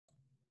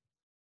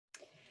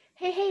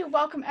Hey,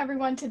 welcome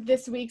everyone to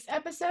this week's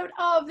episode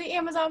of the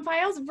Amazon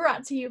Files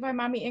brought to you by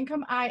Mommy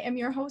Income. I am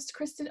your host,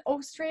 Kristen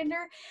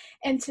Ostrander,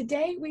 and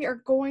today we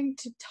are going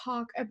to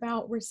talk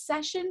about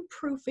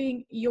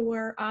recession-proofing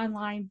your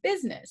online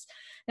business.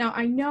 Now,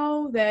 I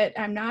know that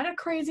I'm not a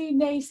crazy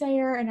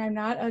naysayer and I'm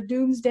not a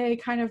doomsday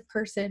kind of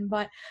person,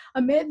 but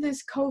amid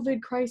this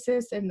COVID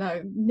crisis and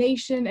the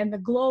nation and the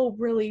globe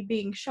really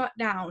being shut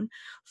down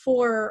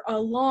for a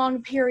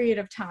long period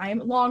of time,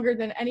 longer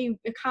than any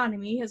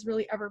economy has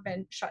really ever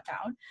been shut down.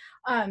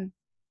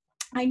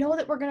 I know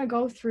that we're going to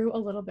go through a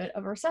little bit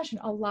of a recession.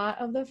 A lot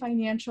of the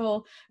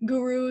financial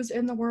gurus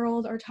in the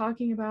world are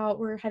talking about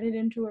we're headed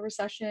into a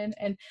recession,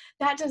 and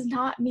that does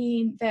not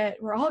mean that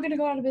we're all going to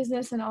go out of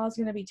business and all is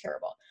going to be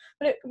terrible.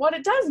 But what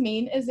it does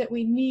mean is that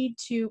we need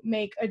to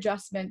make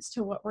adjustments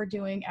to what we're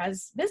doing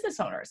as business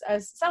owners,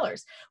 as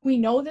sellers. We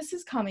know this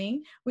is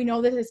coming. We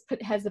know that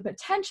it has the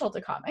potential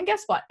to come. And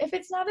guess what? If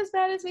it's not as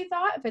bad as we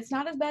thought, if it's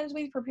not as bad as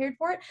we prepared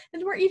for it,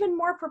 then we're even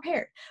more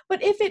prepared.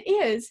 But if it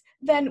is,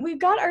 then we've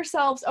got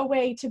ourselves a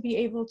way to be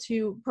able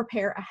to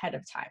prepare ahead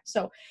of time.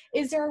 So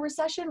is there a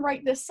recession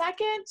right this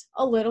second?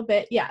 A little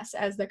bit, yes,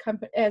 as the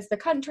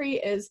country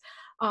is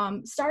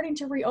starting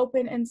to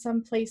reopen in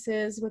some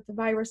places with the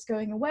virus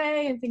going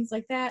away and things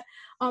like that.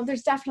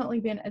 There's definitely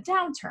been a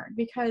downturn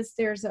because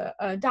there's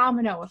a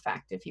domino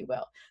effect, if you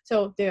will.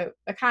 So the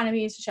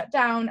economy is shut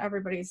down.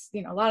 Everybody's,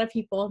 a lot of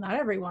people, not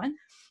everyone,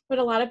 but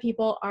a lot of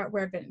people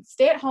have been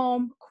stay at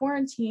home,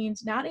 quarantined,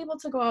 not able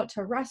to go out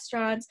to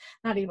restaurants,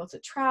 not able to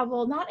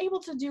travel, not able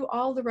to do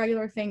all the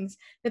regular things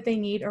that they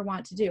need or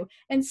want to do.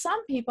 And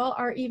some people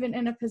are even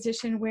in a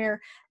position where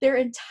their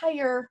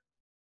entire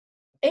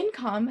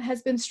income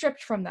has been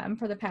stripped from them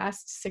for the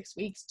past 6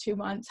 weeks, 2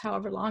 months,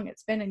 however long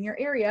it's been in your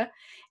area.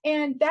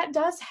 And that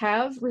does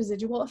have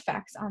residual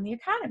effects on the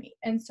economy.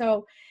 And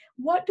so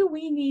what do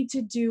we need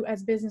to do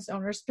as business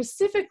owners,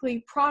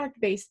 specifically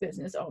product-based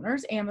business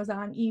owners,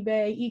 Amazon,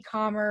 eBay,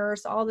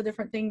 e-commerce, all the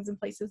different things and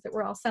places that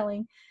we're all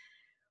selling?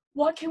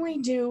 What can we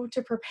do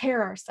to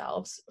prepare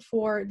ourselves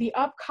for the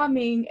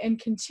upcoming and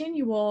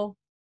continual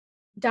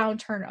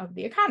downturn of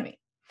the economy?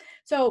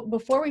 So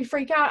before we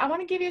freak out, I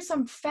want to give you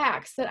some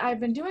facts that I've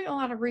been doing a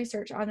lot of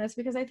research on this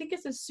because I think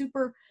it's a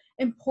super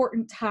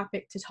important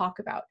topic to talk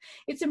about.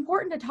 It's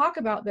important to talk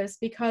about this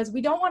because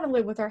we don't want to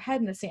live with our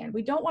head in the sand.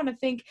 We don't want to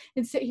think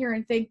and sit here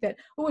and think that,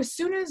 as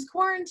soon as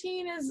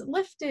quarantine is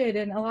lifted,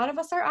 and a lot of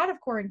us are out of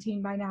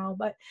quarantine by now,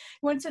 but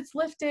once it's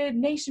lifted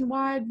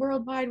nationwide,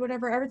 worldwide,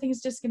 whatever, everything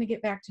is just going to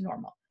get back to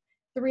normal.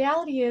 The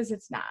reality is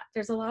it's not.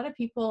 There's a lot of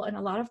people and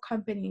a lot of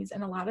companies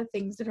and a lot of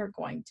things that are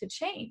going to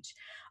change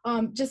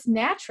just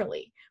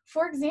naturally.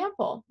 For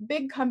example,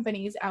 big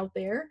companies out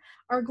there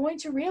are going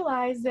to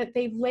realize that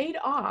they've laid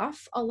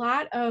off a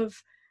lot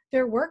of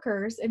their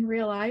workers and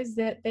realize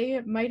that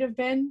they might have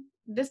been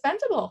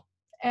dispensable.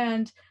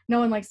 And no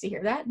one likes to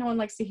hear that. No one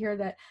likes to hear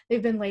that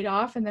they've been laid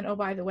off and then, oh,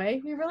 by the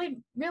way, we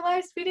really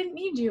realized we didn't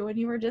need you and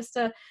you were just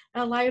a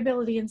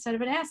liability instead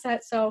of an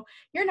asset. So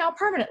you're now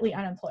permanently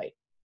unemployed.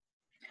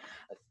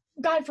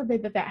 God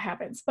forbid that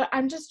happens, but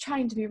I'm just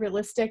trying to be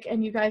realistic,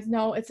 and you guys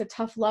know it's a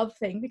tough love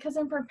thing because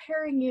I'm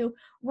preparing you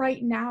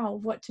right now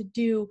what to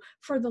do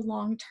for the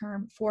long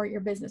term for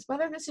your business.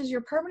 Whether this is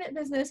your permanent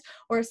business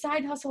or a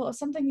side hustle or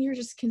something you're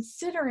just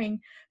considering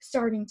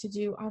starting to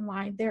do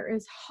online, there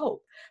is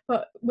hope.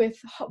 But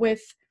with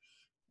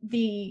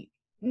the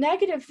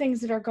negative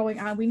things that are going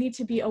on, we need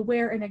to be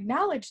aware and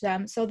acknowledge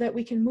them so that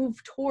we can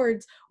move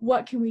towards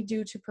what can we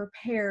do to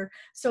prepare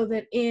so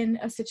that in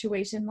a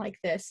situation like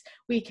this,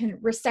 we can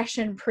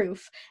recession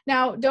proof.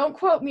 Now, don't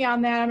quote me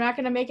on that. I'm not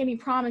going to make any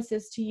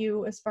promises to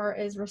you as far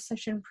as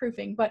recession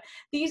proofing, but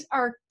these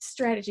are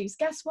strategies.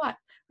 Guess what?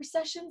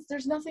 Recessions,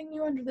 there's nothing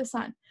new under the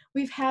sun.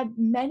 We've had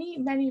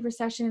many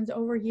recessions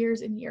over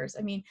years and years.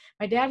 I mean,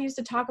 my dad used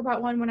to talk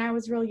about one when I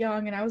was real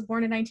young, and I was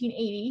born in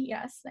 1980.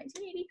 Yes,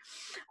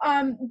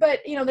 1980. But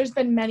there's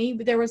been many.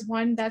 There was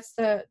one that's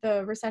the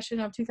recession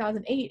of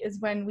 2008 is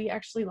when we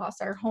actually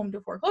lost our home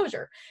to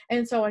foreclosure.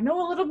 And so I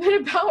know a little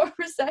bit about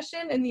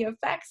recession and the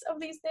effects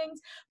of these things,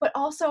 but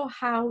also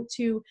how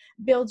to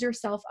build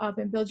yourself up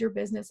and build your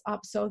business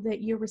up so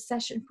that you're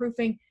recession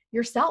proofing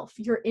yourself,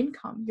 your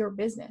income, your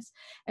business.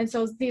 And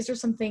so these are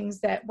some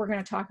things that we're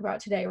going to talk about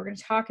today. We're going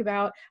to talk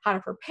about how to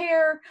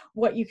prepare,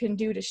 what you can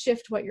do to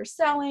shift what you're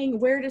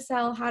selling, where to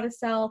sell, how to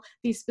sell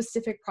these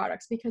specific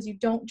products, because you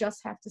don't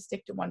just have to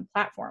stick to one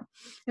platform.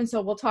 And so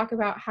we'll talk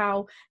about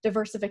how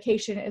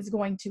diversification is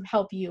going to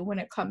help you when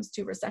it comes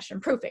to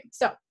recession proofing.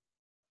 So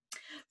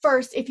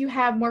first, if you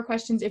have more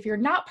questions, if you're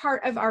not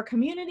part of our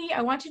community,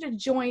 I want you to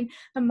join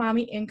the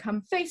Mommy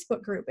Income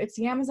Facebook group. It's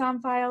the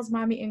Amazon Files,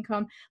 Mommy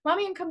Income,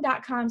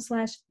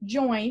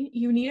 mommyincome.com/join.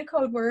 You need a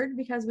code word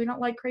because we don't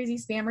like crazy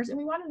spammers, and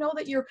we want to know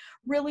that you're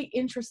really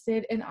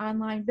interested in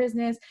online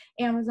business,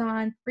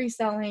 Amazon,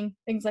 reselling,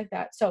 things like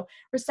that. So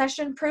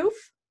recession proof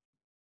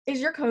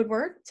is your code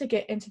word to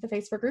get into the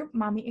Facebook group,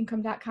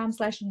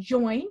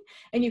 mommyincome.com/join.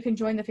 And you can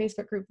join the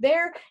Facebook group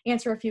there,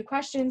 answer a few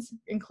questions,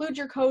 include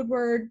your code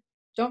word,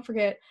 Don't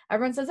forget,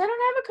 everyone says, I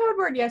don't have a code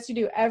word. Yes, you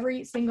do.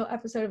 Every single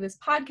episode of this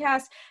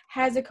podcast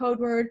has a code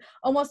word.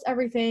 Almost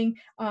everything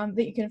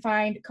that you can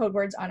find code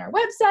words on our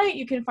website,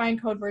 you can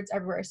find code words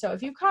everywhere. So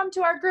if you come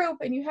to our group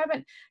and you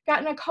haven't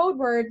gotten a code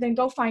word, then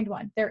go find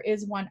one. There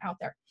is one out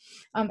there.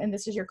 And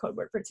this is your code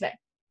word for today.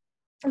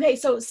 Okay,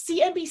 so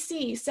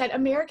CNBC said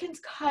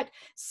Americans cut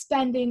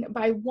spending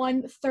by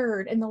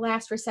 1/3 in the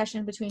last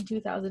recession between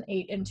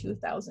 2008 and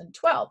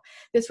 2012.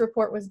 This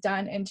report was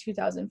done in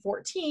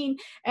 2014,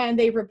 and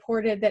they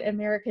reported that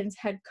Americans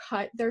had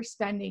cut their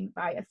spending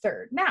by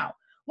 1/3. Now,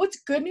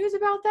 what's good news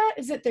about that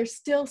is that they're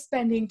still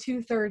spending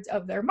 2/3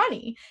 of their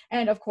money.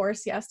 And of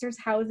course, yes, there's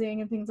housing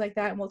and things like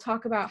that. And we'll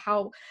talk about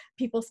how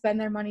people spend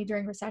their money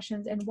during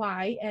recessions and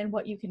why and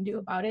what you can do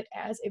about it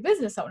as a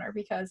business owner,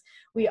 because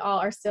we all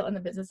are still in the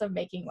business of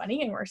making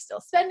money and we're still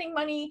spending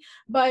money,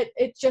 but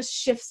it just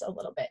shifts a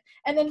little bit.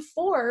 And then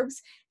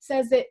Forbes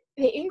says that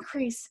they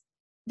increase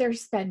their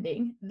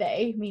spending,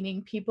 they,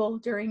 meaning people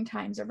during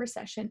times of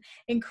recession,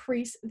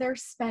 increase their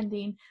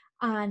spending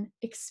on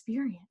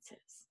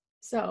experiences.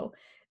 So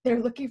they're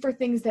looking for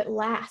things that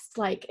last,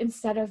 like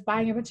instead of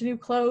buying a bunch of new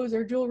clothes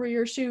or jewelry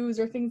or shoes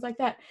or things like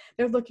that,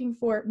 they're looking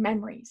for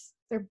memories.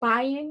 They're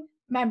buying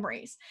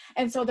memories.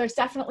 And so there's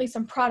definitely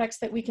some products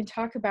that we can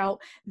talk about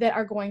that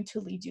are going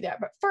to lead you there.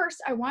 But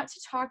first, I want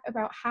to talk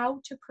about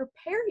how to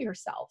prepare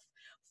yourself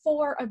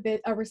for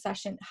a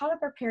recession, how to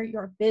prepare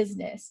your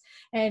business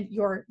and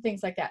your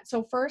things like that.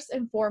 So first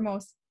and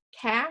foremost,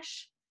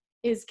 cash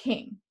is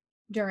king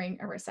during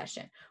a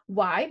recession.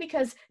 Why?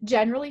 Because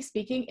generally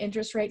speaking,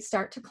 interest rates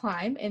start to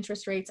climb.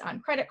 Interest rates on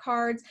credit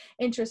cards,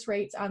 interest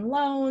rates on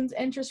loans,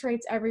 interest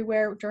rates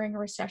everywhere. During a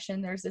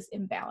recession, there's this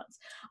imbalance.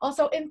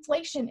 Also,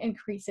 inflation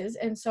increases,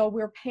 and so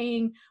we're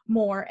paying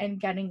more and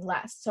getting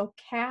less. So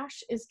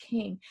cash is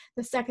king.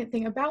 The second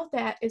thing about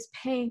that is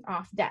paying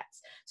off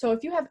debts. So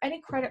if you have any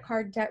credit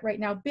card debt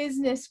right now,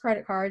 business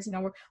credit cards,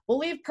 we'll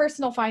leave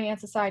personal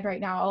finance aside right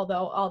now,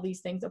 although all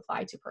these things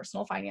apply to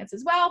personal finance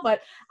as well,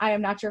 but I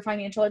am not your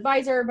financial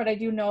advisor, but I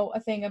do know a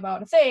thing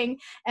about a thing.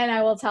 And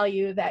I will tell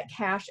you that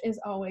cash is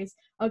always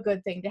a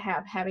good thing to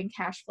have, having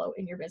cash flow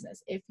in your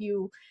business. If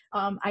you,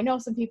 I know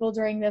some people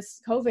during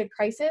this COVID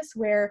crisis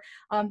where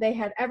they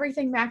had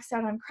everything maxed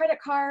out on credit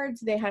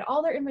cards, they had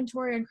all their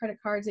inventory on credit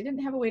cards, they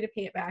didn't have a way to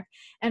pay it back.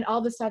 And all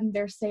of a sudden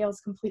their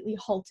sales completely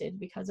halted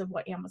because of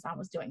what Amazon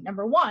was doing.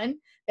 Number one,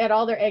 they had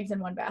all their eggs in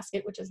one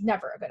basket, which is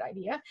never a good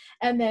idea.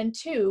 And then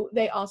two,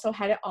 they also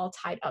had it all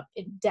tied up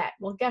in debt.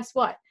 Well, guess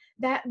what?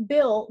 That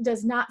bill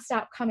does not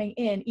stop coming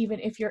in even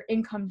if your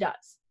income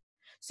does.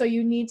 So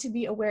you need to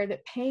be aware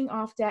that paying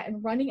off debt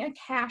and running a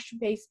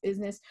cash-based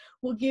business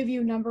will give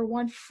you, number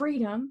one,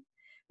 freedom,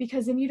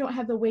 because then you don't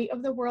have the weight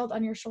of the world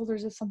on your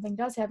shoulders if something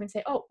does happen.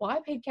 Say, oh, well, I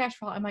paid cash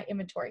for all of my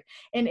inventory.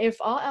 And if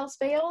all else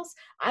fails,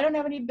 I don't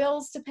have any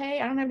bills to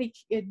pay. I don't have any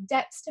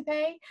debts to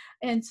pay.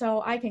 And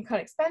so I can cut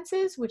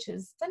expenses, which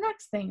is the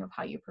next thing of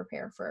how you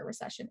prepare for a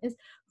recession, is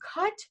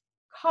cut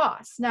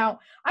costs. Now,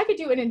 I could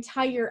do an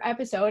entire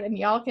episode, and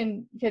y'all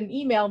can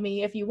email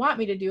me if you want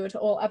me to do a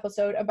whole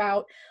episode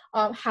about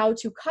how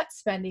to cut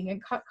spending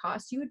and cut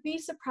costs. You would be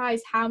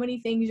surprised how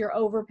many things you're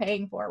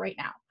overpaying for right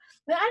now.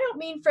 And I don't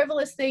mean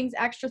frivolous things,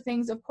 extra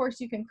things. Of course,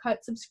 you can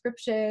cut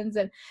subscriptions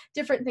and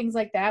different things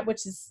like that,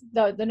 which is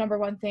the number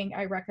one thing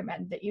I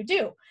recommend that you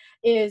do,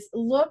 is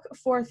look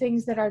for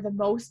things that are the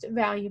most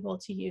valuable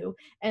to you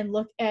and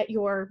look at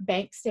your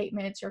bank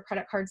statements, your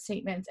credit card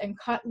statements, and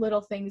cut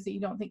little things that you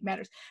don't think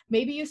matters.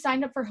 Maybe you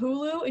signed up for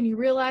Hulu and you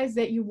realize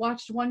that you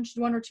watched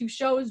one or two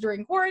shows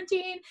during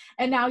quarantine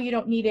and now you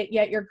don't need it,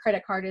 yet your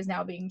credit card is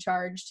now being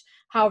charged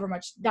however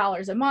much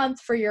dollars a month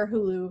for your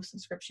Hulu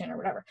subscription or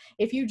whatever.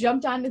 If you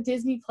jumped on to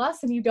Disney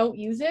Plus and you don't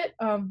use it,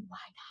 why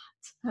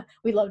not?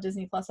 We love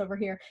Disney Plus over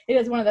here. It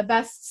is one of the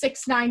best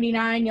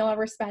 $6.99 you'll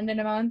ever spend in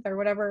a month or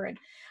whatever. And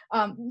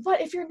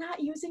but if you're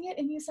not using it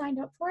and you signed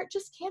up for it,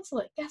 just cancel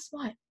it. Guess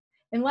what?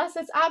 Unless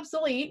it's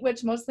obsolete,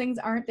 which most things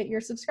aren't that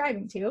you're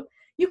subscribing to,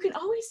 you can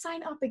always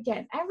sign up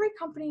again. Every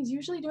company is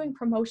usually doing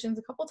promotions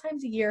a couple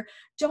times a year.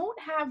 Don't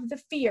have the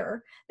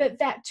fear that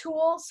that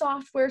tool,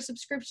 software,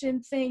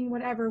 subscription thing,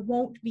 whatever,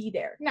 won't be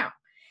there. Now,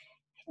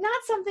 not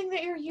something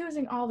that you're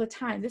using all the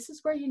time. This is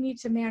where you need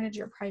to manage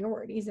your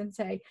priorities and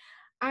say,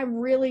 I'm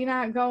really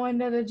not going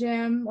to the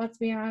gym. Let's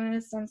be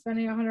honest. I'm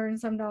spending $100 and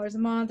some a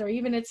month, or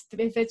even if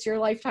it's your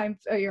lifetime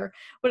or your,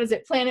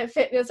 Planet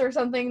Fitness or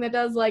something that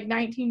does like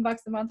 $19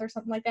 a month or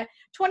something like that.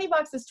 $20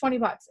 is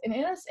 $20. And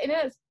in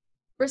a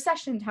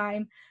recession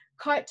time,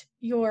 cut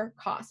your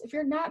costs. If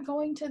you're not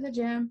going to the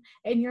gym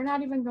and you're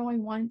not even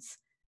going once,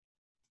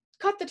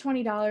 cut the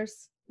 $20.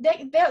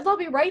 They'll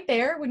be right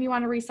there when you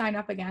want to re-sign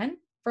up again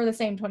for the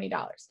same $20.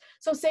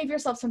 So save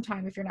yourself some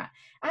time if you're not.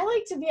 I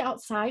like to be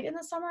outside in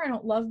the summer. I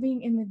don't love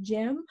being in the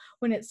gym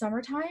when it's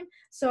summertime.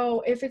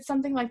 So if it's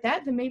something like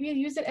that, then maybe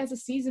use it as a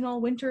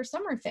seasonal winter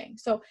summer thing.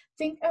 So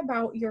think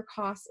about your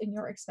costs and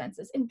your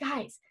expenses. And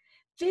guys,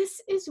 this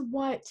is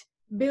what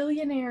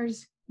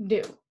billionaires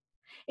do.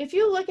 If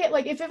you look at,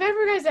 if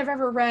you guys have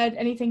ever read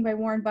anything by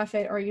Warren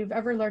Buffett, or you've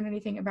ever learned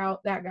anything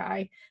about that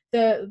guy,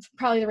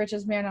 probably the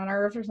richest man on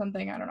earth or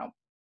something, I don't know.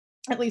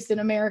 at least in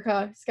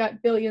America. He's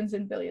got billions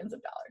and billions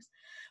of dollars.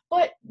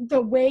 But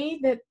the way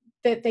that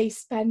they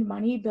spend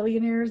money,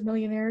 billionaires,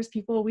 millionaires,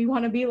 people we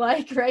want to be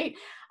like, right,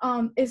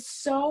 is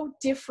so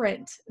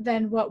different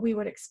than what we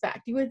would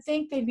expect. You would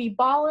think they'd be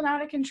balling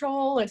out of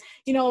control and,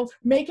 you know,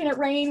 making it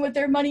rain with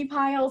their money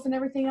piles and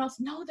everything else.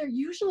 No, they're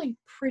usually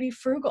pretty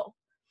frugal.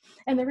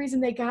 And the reason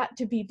they got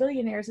to be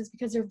billionaires is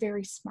because they're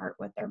very smart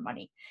with their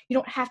money. You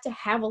don't have to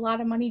have a lot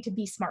of money to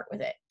be smart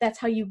with it. That's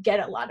how you get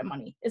a lot of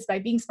money, is by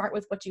being smart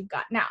with what you've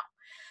got now.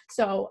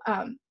 So,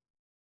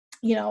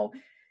 you know,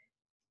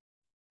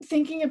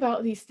 thinking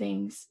about these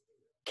things,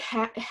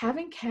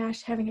 having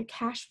cash, having a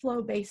cash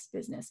flow based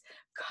business,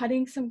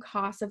 cutting some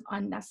costs of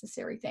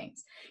unnecessary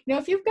things. You know,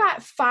 if you've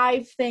got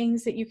 5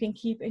 things that you can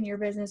keep in your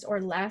business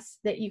or less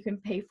that you can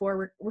pay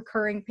for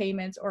recurring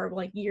payments or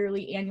like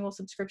yearly annual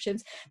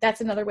subscriptions,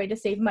 that's another way to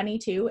save money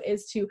too,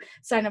 is to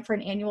sign up for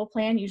an annual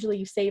plan. Usually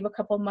you save a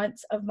couple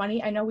months of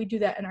money. I know we do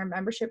that in our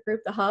membership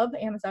group, the Hub,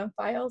 Amazon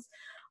Files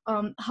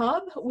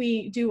Hub.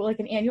 We do like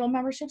an annual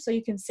membership, so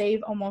you can save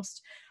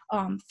almost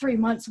 3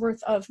 months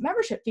worth of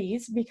membership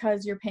fees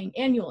because you're paying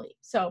annually.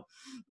 So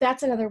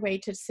that's another way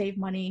to save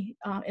money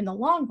in the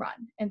long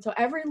run. And so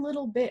every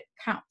little bit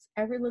counts.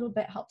 Every little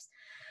bit helps.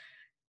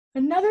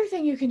 Another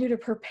thing you can do to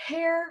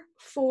prepare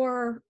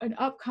for an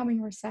upcoming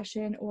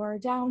recession or a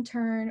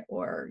downturn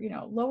or, you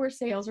know, lower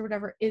sales or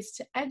whatever, is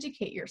to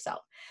educate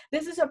yourself.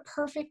 This is a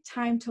perfect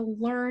time to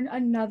learn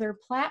another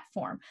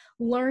platform,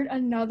 learn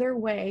another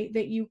way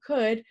that you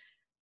could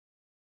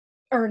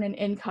earn an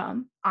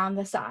income on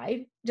the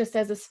side, just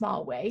as a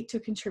small way to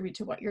contribute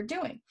to what you're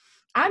doing.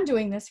 I'm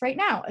doing this right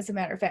now, as a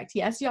matter of fact.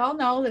 Yes, y'all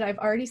know that I've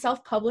already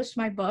self-published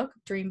my book,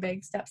 Dream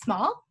Big, Step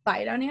Small. Buy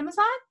it on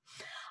Amazon.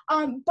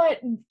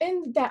 But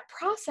in that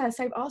process,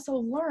 I've also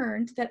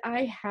learned that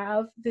I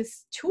have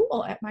this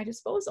tool at my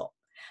disposal.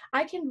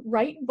 I can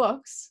write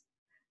books,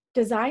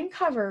 design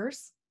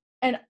covers,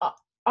 and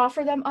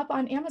offer them up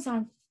on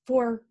Amazon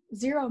for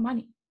zero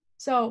money.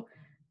 So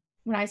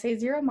when I say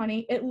zero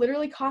money, it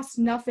literally costs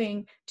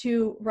nothing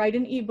to write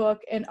an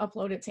ebook and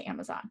upload it to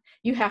Amazon.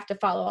 You have to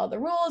follow all the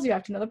rules. You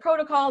have to know the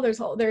protocol.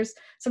 There's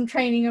some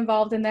training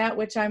involved in that,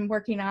 which I'm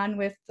working on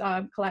with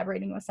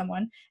collaborating with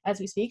someone as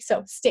we speak.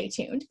 So stay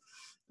tuned.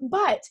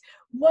 But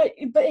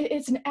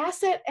it's an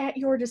asset at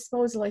your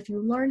disposal. If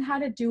you learn how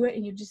to do it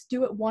and you just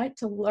do it once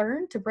to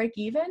learn, to break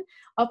even,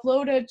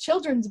 upload a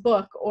children's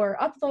book or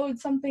upload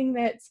something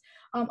that's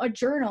a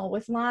journal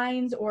with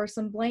lines or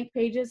some blank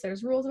pages.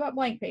 There's rules about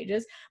blank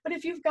pages. But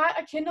if you've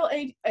got a Kindle,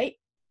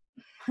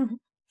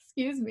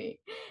 excuse me,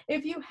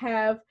 if you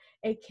have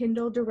a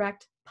Kindle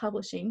Direct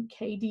Publishing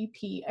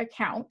KDP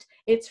account,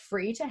 it's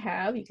free to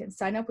have. You can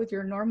sign up with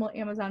your normal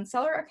Amazon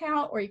seller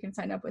account, or you can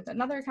sign up with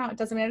another account. It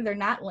doesn't matter. They're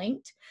not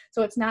linked.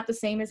 So it's not the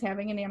same as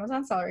having an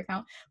Amazon seller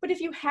account. But if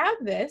you have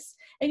this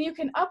and you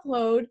can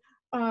upload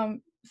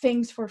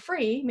things for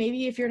free,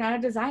 maybe if you're not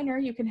a designer,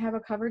 you can have a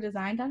cover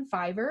designed on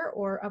Fiverr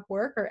or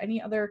Upwork or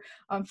any other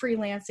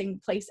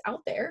freelancing place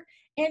out there,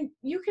 and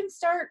you can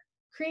start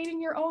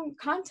creating your own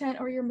content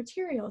or your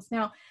materials.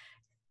 Now,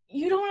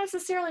 you don't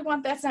necessarily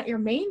want, that's not your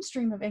main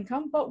stream of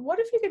income, but what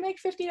if you could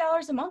make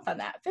 $50 a month on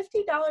that?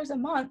 $50 a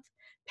month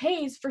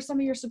pays for some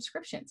of your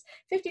subscriptions.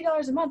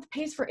 $50 a month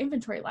pays for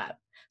Inventory Lab.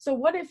 So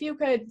what if you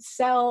could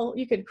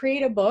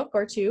create a book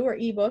or 2 or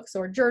ebooks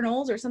or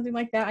journals or something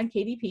like that on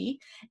KDP,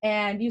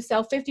 and you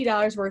sell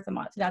 $50 worth a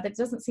month. Now that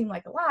doesn't seem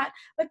like a lot,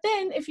 but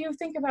then if you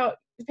think about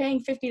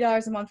paying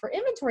 $50 a month for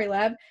Inventory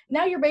Lab,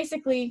 now you're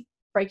basically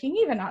breaking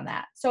even on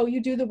that. So you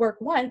do the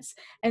work once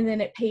and then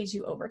it pays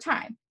you over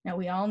time. Now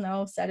we all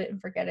know, set it and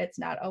forget it. It's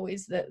not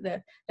always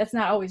that's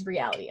not always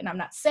reality. And I'm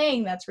not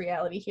saying that's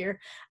reality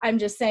here. I'm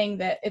just saying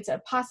that it's a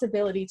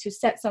possibility to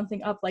set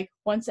something up like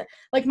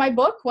my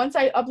book. Once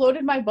I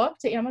uploaded my book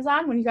to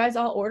Amazon, when you guys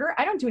all order,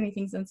 I don't do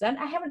anything since then.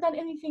 I haven't done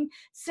anything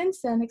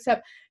since then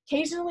except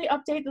occasionally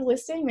update the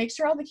listing, make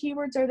sure all the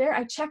keywords are there.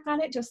 I check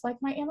on it just like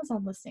my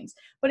Amazon listings,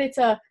 but it's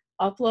a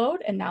upload,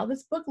 and now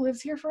this book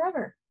lives here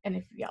forever. And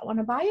if y'all want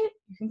to buy it,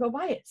 you can go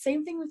buy it.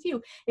 Same thing with you.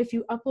 If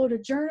you upload a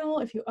journal,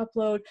 if you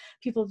upload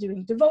people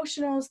doing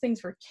devotionals,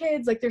 things for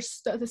kids, like the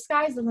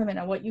sky's the limit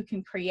on what you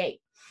can create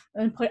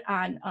and put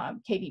on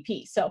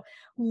KDP. So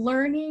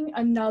learning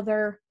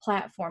another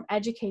platform,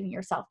 educating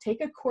yourself,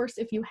 take a course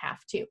if you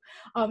have to,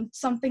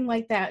 something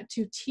like that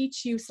to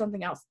teach you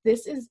something else.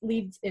 This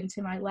leads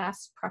into my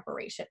last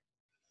preparation,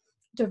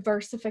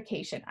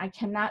 diversification. I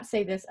cannot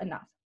say this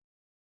enough.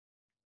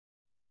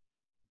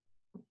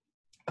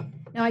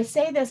 Now, I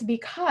say this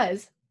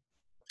because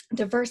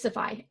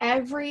diversify.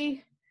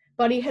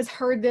 Everybody has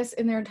heard this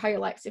in their entire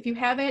lives. If you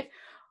haven't,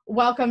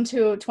 welcome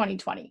to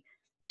 2020.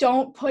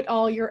 Don't put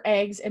all your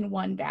eggs in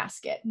one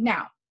basket.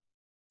 Now,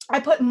 I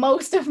put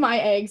most of my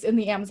eggs in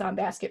the Amazon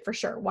basket for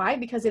sure. Why?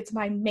 Because it's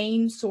my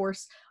main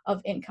source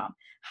of income.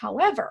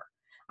 However,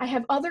 I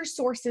have other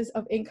sources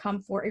of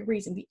income for a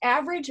reason. The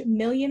average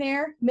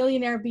millionaire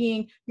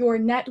being your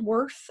net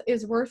worth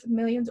is worth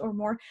millions or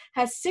more,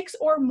 has 6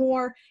 or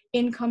more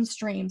income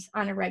streams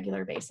on a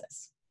regular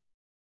basis.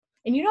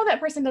 And you know that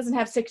person doesn't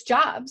have 6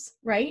 jobs,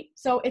 right?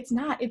 So it's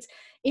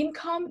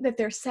income that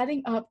they're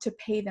setting up to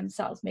pay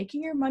themselves,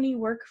 making your money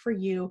work for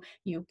you.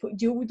 You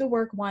do the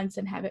work once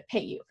and have it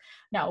pay you.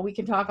 Now, we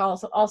can talk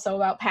also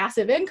about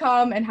passive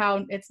income and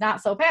how it's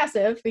not so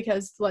passive,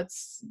 because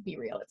let's be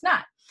real, it's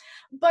not.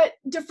 But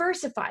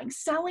diversifying,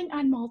 selling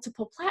on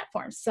multiple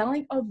platforms,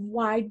 selling a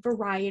wide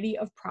variety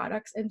of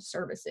products and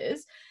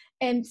services,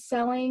 and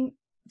selling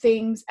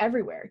things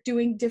everywhere,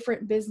 doing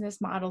different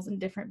business models and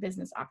different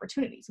business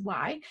opportunities.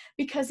 Why?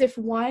 Because if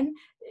one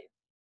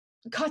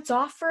cuts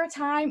off for a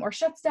time or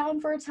shuts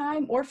down for a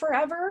time or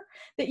forever,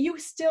 that you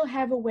still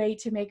have a way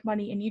to make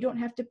money, and you don't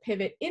have to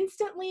pivot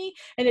instantly,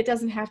 and it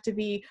doesn't have to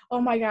be, oh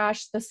my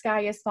gosh, the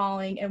sky is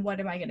falling and what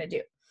am I going to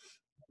do?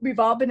 We've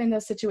all been in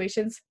those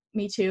situations,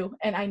 me too,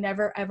 and I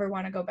never ever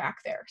want to go back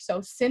there. So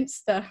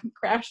since the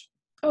crash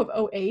of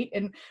 '08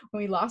 and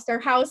when we lost our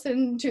house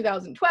in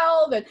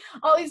 2012 and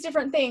all these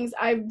different things,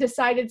 I've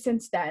decided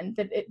since then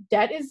that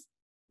debt is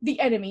the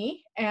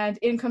enemy and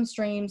income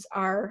streams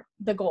are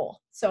the goal.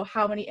 So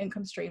how many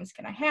income streams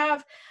can I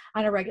have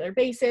on a regular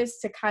basis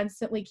to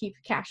constantly keep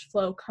cash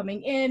flow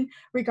coming in,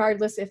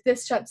 regardless if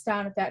this shuts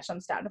down, if that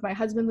shuts down. If my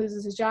husband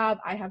loses his job,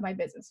 I have my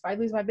business. If I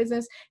lose my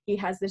business, he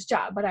has this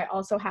job. But I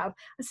also have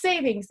a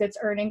savings that's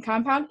earning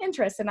compound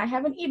interest, and I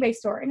have an eBay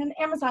store and an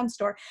Amazon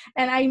store,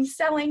 and I'm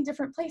selling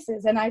different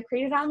places, and I've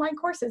created online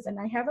courses, and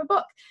I have a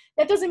book.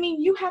 That doesn't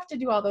mean you have to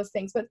do all those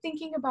things, but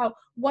thinking about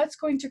what's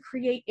going to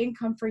create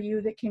income for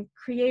you that can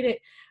create it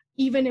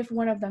even if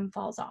one of them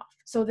falls off,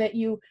 so that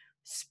you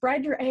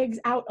spread your eggs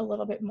out a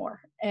little bit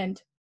more.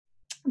 And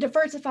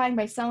diversifying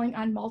by selling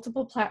on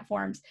multiple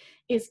platforms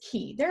is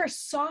key. There is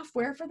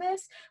software for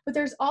this, but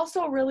there's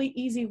also really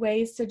easy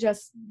ways to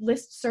just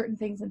list certain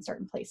things in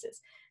certain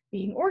places.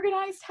 Being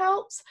organized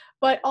helps,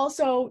 but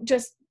also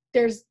just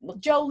there's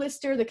Joe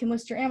Lister that can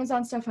list your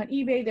Amazon stuff on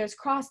eBay. There's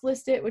Cross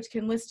List It, which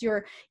can list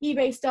your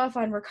eBay stuff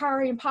on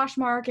Mercari and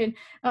Poshmark and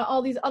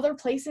all these other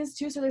places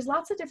too. So there's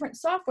lots of different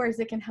softwares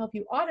that can help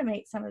you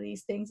automate some of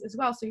these things as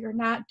well, so you're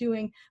not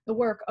doing the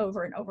work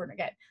over and over and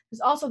again.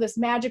 There's also this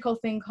magical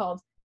thing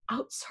called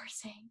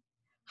outsourcing,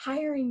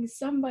 hiring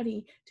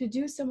somebody to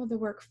do some of the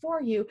work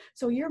for you,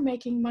 so you're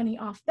making money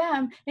off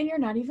them and you're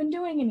not even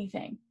doing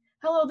anything.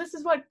 Hello, this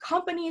is what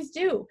companies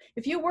do.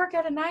 If you work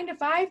at a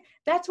 9-to-5,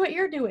 that's what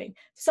you're doing.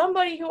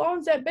 Somebody who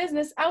owns that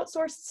business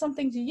outsourced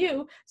something to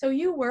you, so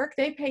you work,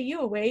 they pay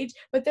you a wage,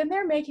 but then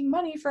they're making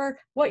money for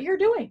what you're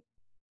doing.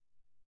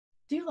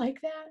 Do you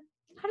like that?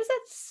 How does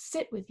that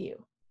sit with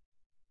you?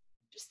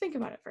 Just think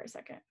about it for a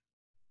second.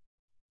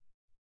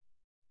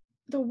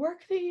 The work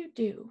that you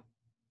do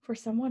for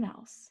someone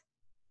else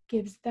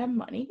gives them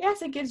money.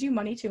 Yes, it gives you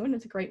money too, and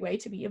it's a great way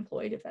to be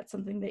employed if that's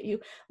something that you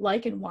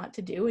like and want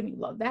to do and you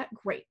love that.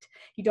 Great.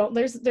 You don't,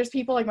 there's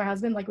people like my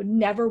husband, like, would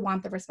never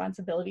want the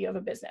responsibility of a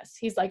business.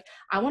 He's like,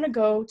 I want to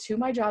go to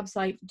my job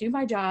site, do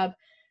my job,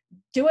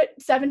 do it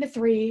 7 to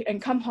 3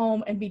 and come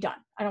home and be done.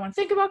 I don't want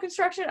to think about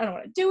construction. I don't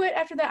want to do it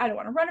after that. I don't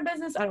want to run a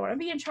business. I don't want to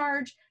be in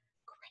charge.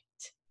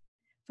 Great.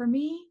 For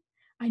me,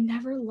 I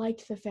never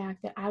liked the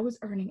fact that I was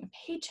earning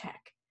a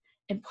paycheck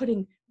and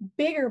putting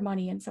bigger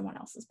money in someone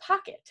else's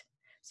pocket.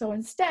 So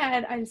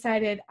instead, I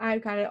decided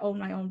I've got to own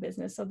my own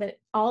business so that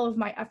all of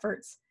my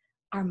efforts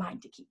are mine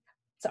to keep.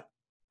 So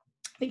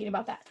thinking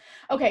about that.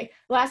 Okay,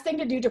 last thing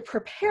to do to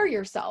prepare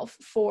yourself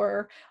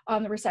for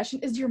the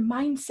recession is your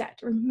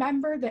mindset.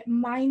 Remember that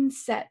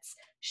mindsets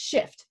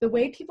shift. The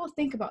way people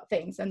think about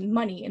things and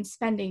money and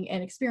spending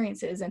and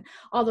experiences and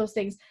all those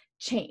things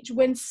change.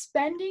 When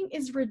spending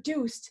is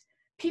reduced,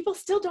 people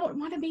still don't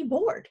want to be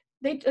bored.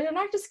 They're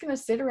not just going to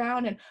sit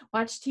around and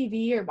watch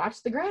TV or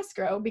watch the grass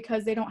grow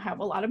because they don't have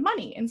a lot of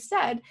money.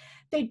 Instead,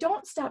 they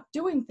don't stop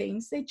doing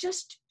things. They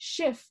just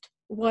shift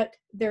what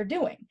they're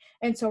doing.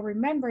 And so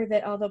remember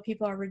that although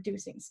people are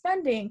reducing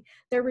spending,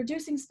 they're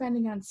reducing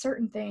spending on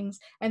certain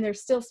things and they're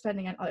still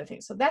spending on other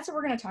things. So that's what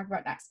we're going to talk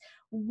about next.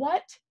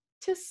 What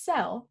to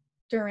sell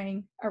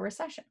during a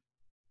recession.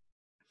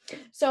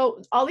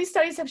 So all these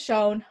studies have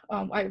shown,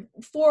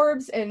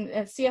 Forbes and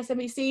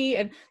CSNBC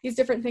and these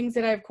different things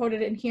that I've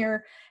quoted in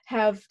here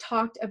have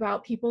talked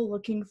about people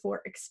looking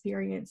for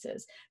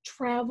experiences.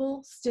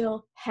 Travel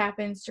still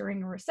happens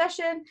during a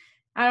recession.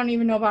 I don't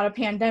even know about a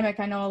pandemic.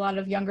 I know a lot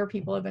of younger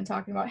people have been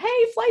talking about,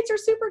 hey, flights are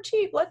super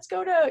cheap. Let's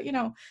go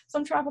to,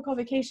 some tropical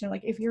vacation.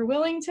 Like, if you're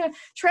willing to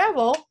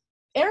travel,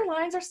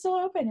 airlines are still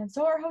open, and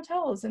so are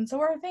hotels, and so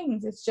are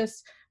things. It's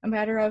just a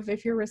matter of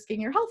if you're risking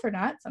your health or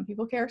not. Some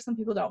people care, some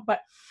people don't, but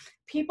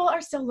people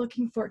are still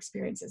looking for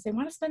experiences. They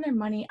want to spend their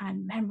money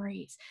on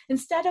memories.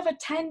 Instead of a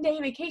 10-day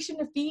vacation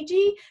to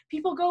Fiji,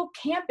 people go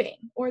camping,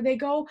 or they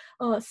go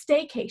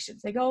staycations.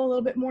 They go a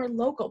little bit more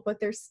local, but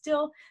they're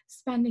still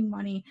spending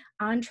money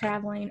on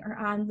traveling or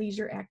on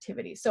leisure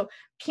activities. So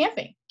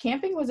camping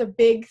was a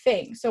big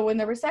thing. So when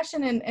the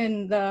recession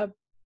and the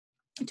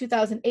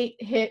 2008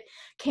 hit,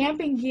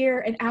 camping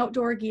gear and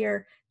outdoor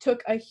gear had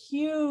a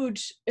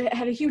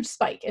huge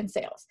spike in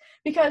sales,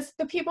 because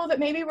the people that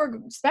maybe were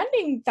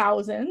spending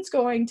thousands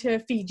going to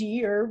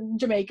Fiji or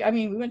Jamaica. I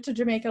mean, we went to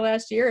Jamaica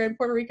last year and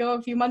Puerto Rico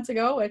a few months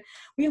ago, and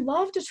we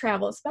love to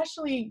travel,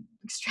 especially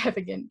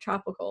extravagant,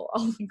 tropical,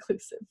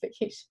 all-inclusive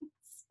vacations.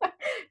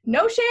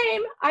 No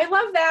shame. I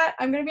love that.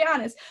 I'm going to be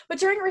honest. But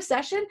during a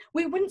recession,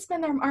 we wouldn't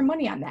spend our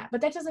money on that. But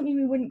that doesn't mean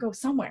we wouldn't go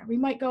somewhere. We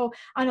might go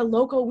on a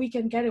local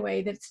weekend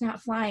getaway that's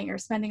not flying or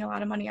spending a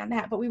lot of money on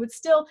that. But we would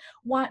still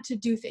want to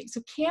do things.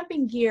 So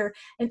camping gear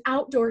and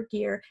outdoor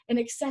gear and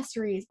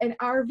accessories and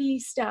RV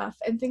stuff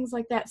and things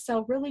like that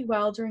sell really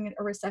well during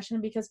a recession,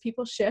 because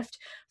people shift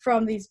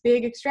from these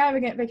big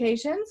extravagant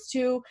vacations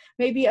to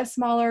maybe a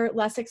smaller,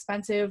 less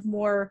expensive,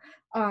 more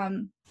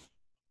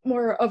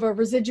of a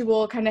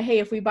residual kind of, hey,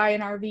 if we buy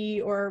an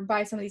RV or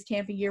buy some of these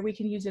camping gear, we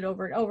can use it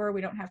over and over.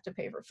 We don't have to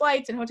pay for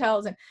flights and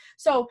hotels. And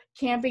so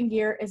camping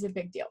gear is a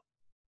big deal.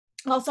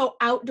 Also,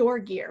 outdoor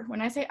gear.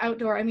 When I say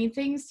outdoor, I mean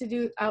things to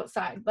do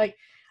outside. Like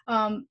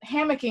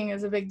hammocking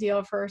is a big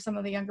deal for some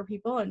of the younger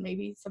people and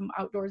maybe some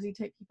outdoorsy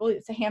type people.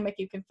 It's a hammock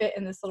you can fit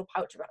in this little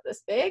pouch about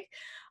this big.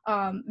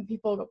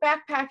 People go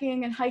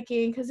backpacking and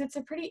hiking because it's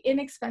a pretty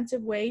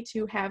inexpensive way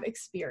to have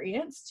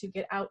experience, to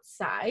get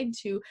outside,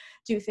 to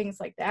do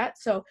things like that.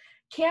 So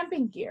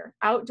camping gear,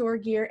 outdoor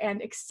gear,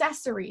 and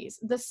accessories,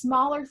 the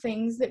smaller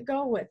things that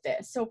go with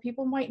this. So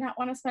people might not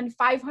want to spend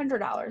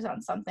 $500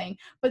 on something,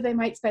 but they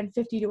might spend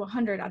 $50 to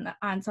 $100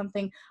 on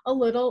something a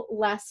little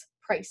less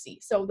pricey.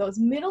 So those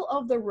middle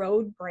of the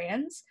road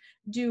brands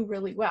do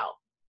really well.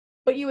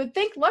 But you would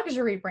think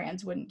luxury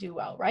brands wouldn't do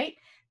well, right?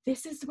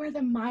 This is where the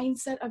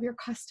mindset of your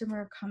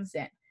customer comes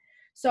in.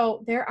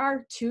 So there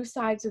are two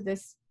sides of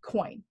this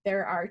coin.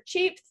 There are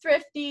cheap,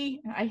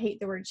 thrifty, I hate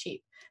the word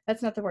cheap.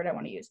 That's not the word I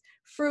want to use.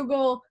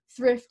 Frugal,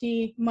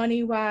 thrifty,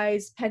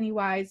 money-wise,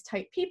 penny-wise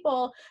type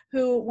people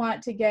who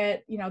want to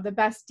get, the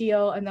best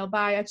deal, and they'll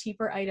buy a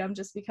cheaper item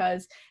just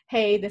because,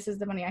 hey, this is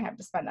the money I have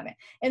to spend on it.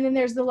 And then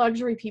there's the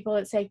luxury people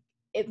that say,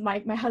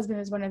 my husband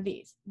is one of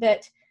these,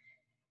 that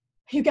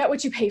you get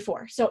what you pay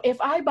for. So if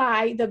I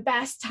buy the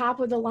best, top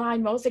of the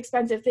line, most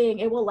expensive thing,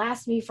 it will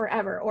last me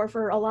forever or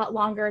for a lot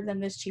longer than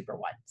this cheaper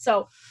one.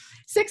 So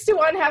 6 to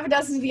 1, half a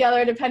dozen to the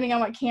other, depending on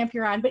what camp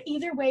you're on. But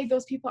either way,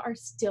 those people are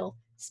still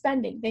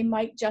spending. They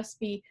might just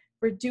be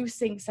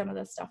reducing some of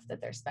the stuff that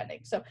they're spending.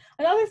 So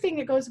another thing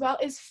that goes well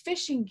is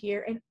fishing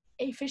gear and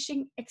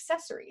fishing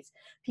accessories.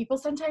 People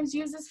sometimes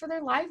use this for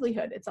their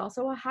livelihood. It's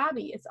also a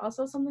hobby. It's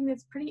also something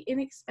that's pretty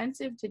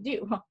inexpensive to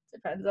do. Well,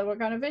 depends on what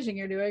kind of fishing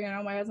you're doing. I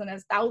know my husband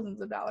has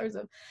thousands of dollars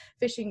of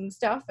fishing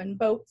stuff and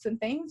boats and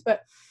things,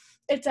 but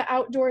it's an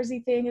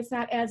outdoorsy thing. It's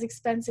not as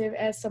expensive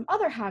as some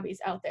other hobbies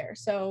out there.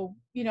 So,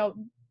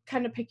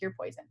 kind of pick your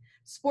poison.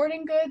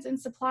 Sporting goods and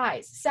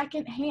supplies,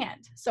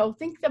 secondhand. So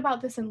think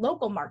about this in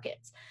local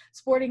markets.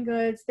 Sporting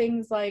goods,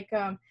 things like,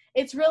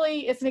 it's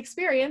an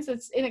experience.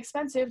 It's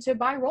inexpensive to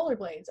buy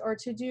rollerblades or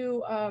to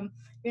do, and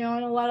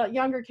a lot of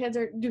younger kids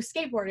do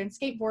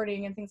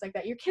skateboarding and things like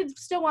that. Your kids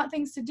still want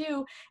things to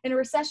do in a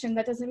recession.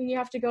 That doesn't mean you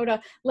have to go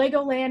to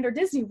Legoland or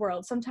Disney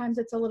World. Sometimes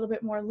it's a little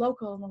bit more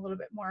local and a little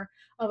bit more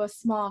of a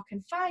small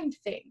confined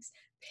things.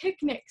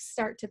 Picnics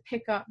start to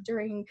pick up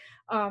during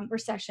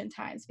recession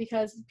times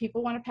because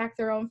people want to pack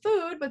their own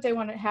food, but they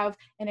want to have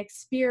an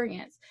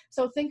experience.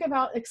 So think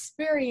about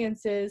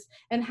experiences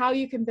and how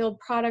you can build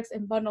products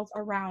and bundles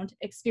around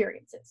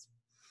experiences.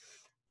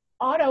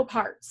 Auto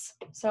parts.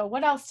 So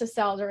what else to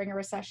sell during a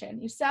recession?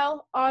 You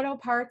sell auto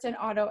parts and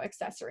auto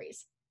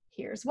accessories.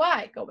 Here's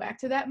why. Go back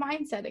to that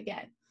mindset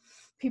again.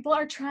 People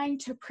are trying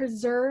to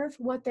preserve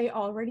what they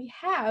already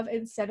have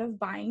instead of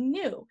buying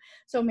new.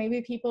 So maybe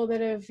people that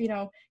have,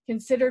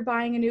 considered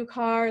buying a new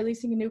car,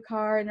 leasing a new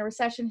car, and a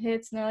recession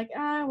hits, and they're like,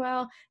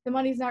 well, the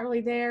money's not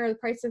really there, the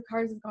price of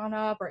cars have gone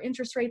up, or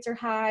interest rates are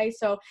high.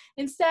 So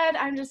instead,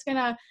 I'm just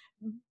gonna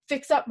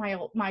fix up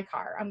my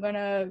car. I'm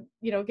gonna,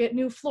 get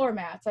new floor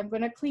mats. I'm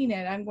gonna clean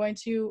it. I'm going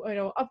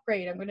to,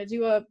 upgrade. I'm gonna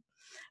do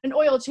an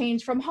oil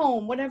change from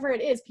home, whatever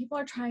it is. People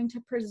are trying to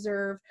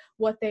preserve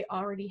what they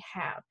already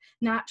have,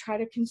 not try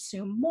to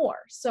consume more.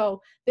 So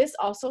this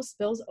also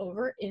spills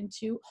over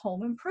into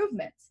home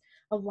improvements.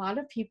 A lot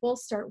of people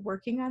start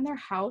working on their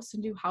house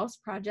and do house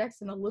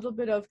projects and a little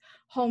bit of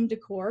home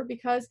decor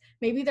because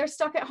maybe they're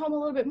stuck at home a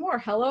little bit more.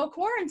 Hello,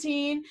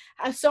 quarantine.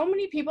 So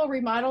many people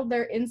remodeled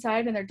their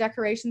inside and their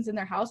decorations in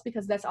their house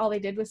because that's all they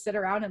did was sit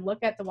around and look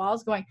at the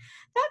walls going,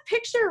 that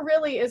picture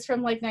really is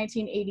from like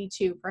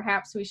 1982.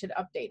 Perhaps we should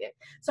update it.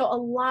 So a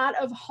lot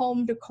of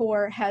home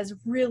decor has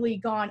really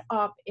gone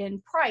up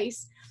in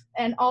price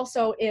and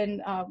also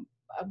in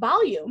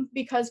volume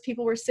because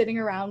people were sitting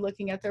around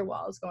looking at their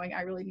walls going,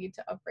 I really need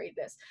to upgrade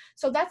this.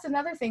 So that's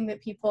another thing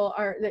that people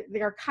they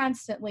are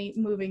constantly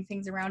moving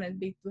things around,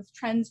 and with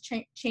trends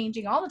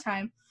changing all the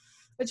time,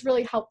 it's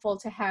really helpful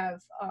to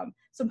have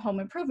some home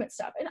improvement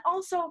stuff. And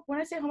also, when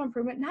I say home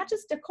improvement, not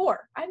just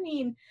decor. I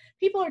mean,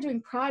 people are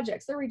doing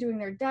projects. They're redoing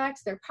their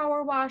decks, they're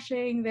power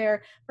washing,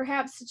 they're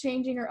perhaps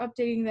changing or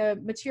updating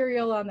the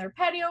material on their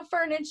patio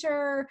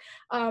furniture,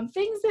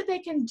 things that they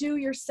can do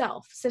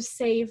yourself to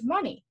save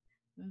money.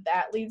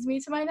 That leads me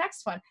to my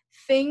next one,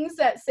 things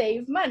that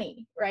save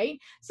money, right?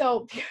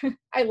 So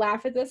I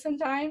laugh at this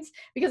sometimes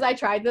because I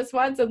tried this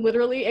once and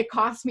literally it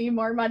cost me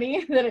more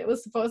money than it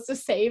was supposed to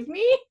save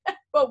me.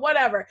 But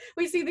whatever,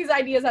 we see these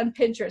ideas on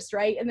Pinterest,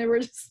 right? And they were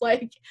just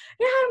like,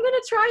 yeah, I'm gonna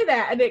try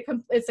that,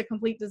 and it's a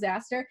complete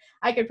disaster.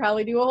 I could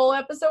probably do a whole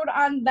episode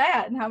on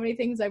that and how many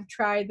things I've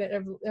tried that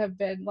have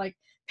been like,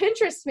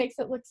 Pinterest makes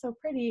it look so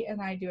pretty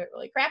and I do it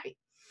really crappy.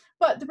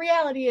 But the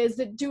reality is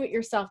that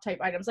do-it-yourself type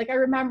items. Like I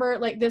remember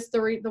like this,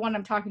 the one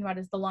I'm talking about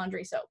is the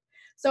laundry soap.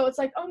 So it's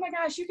like, oh my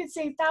gosh, you could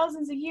save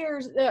thousands of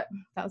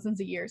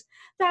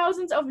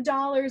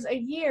dollars a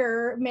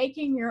year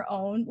making your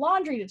own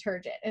laundry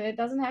detergent. And it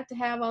doesn't have to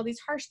have all these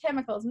harsh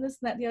chemicals and this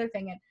and that, and the other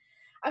thing.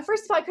 And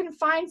first of all, I couldn't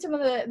find some of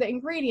the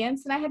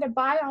ingredients, and I had to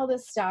buy all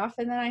this stuff,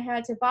 and then I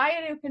had to buy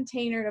a new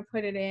container to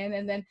put it in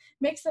and then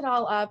mix it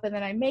all up, and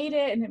then I made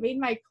it, and it made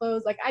my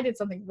clothes, like I did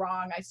something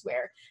wrong, I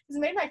swear, because it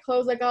made my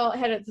clothes like all, it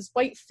had this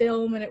white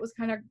film and it was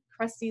kind of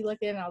crusty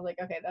looking, and I was like,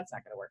 okay, that's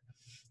not gonna work.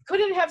 Could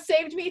it have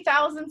saved me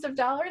thousands of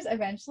dollars?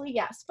 Eventually,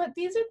 yes. But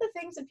these are the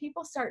things that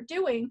people start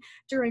doing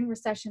during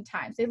recession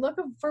times. They look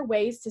for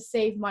ways to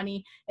save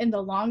money in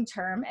the long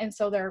term. And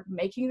so they're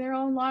making their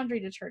own laundry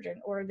detergent,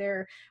 or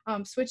they're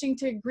switching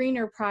to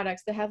greener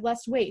products that have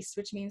less waste,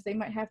 which means they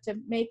might have to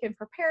make and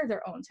prepare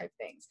their own type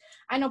things.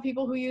 I know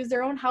people who use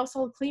their own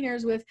household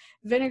cleaners with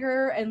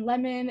vinegar and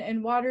lemon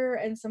and water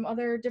and some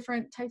other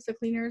different types of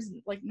cleaners,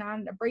 like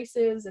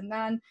non-abrasives and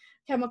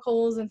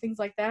non-chemicals and things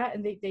like that.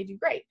 And they do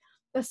great.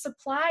 The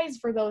supplies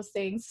for those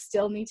things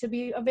still need to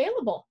be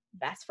available.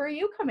 That's where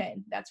you come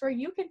in. That's where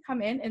you can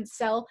come in and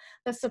sell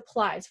the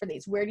supplies for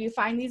these. Where do you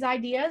find these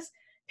ideas?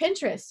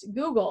 Pinterest,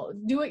 Google,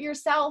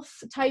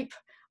 do-it-yourself type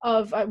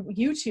of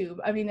YouTube.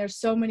 I mean, there's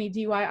so many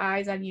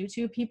DIYs on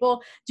YouTube.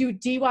 People do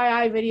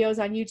DIY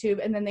videos on YouTube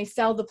and then they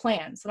sell the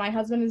plans. So my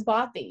husband has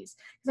bought these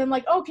because I'm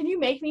like, oh, can you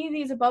make me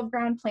these above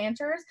ground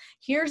planters?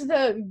 Here's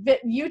the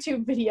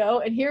YouTube video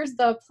and here's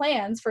the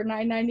plans for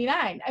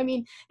 $9.99. I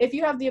mean, if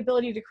you have the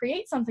ability to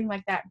create something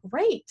like that,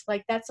 great.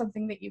 Like that's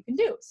something that you can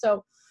do.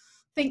 So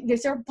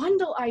these are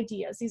bundle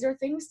ideas. These are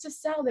things to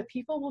sell that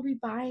people will be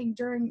buying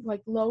during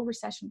like low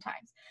recession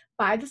times.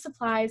 Buy the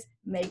supplies,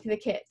 make the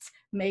kits,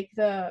 make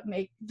the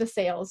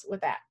sales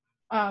with that.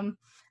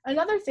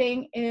 Another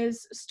thing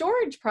is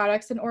storage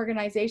products and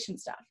organization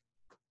stuff.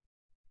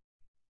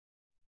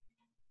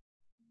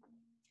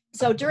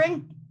 So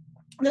during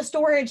the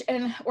storage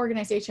and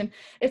organization,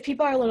 if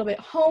people are a little bit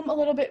home a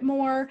little bit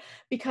more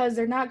because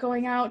they're not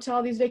going out to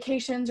all these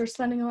vacations or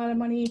spending a lot of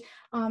money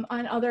on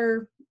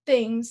other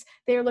things,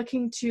 they're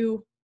looking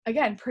to,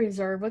 again,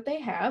 preserve what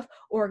they have,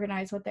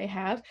 organize what they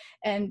have,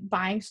 and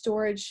buying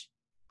storage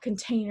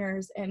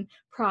containers and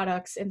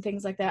products and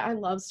things like that. I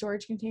love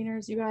storage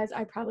containers, you guys.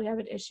 I probably have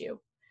an issue.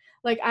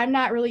 Like, I'm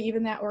not really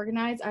even that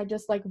organized. I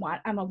just like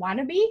I'm a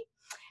wannabe.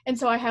 And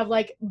so I have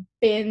like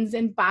bins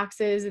and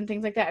boxes and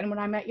things like that. And when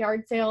I'm at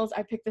yard sales,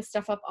 I pick this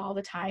stuff up all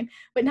the time.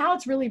 But now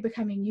it's really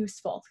becoming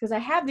useful because I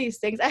have these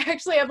things. I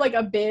actually have like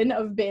a bin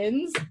of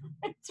bins.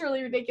 It's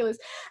really ridiculous.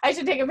 I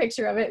should take a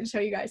picture of it and show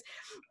you guys.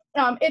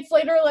 It's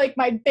literally like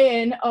my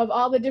bin of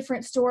all the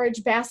different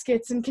storage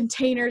baskets and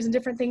containers and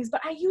different things,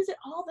 but I use it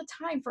all the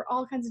time for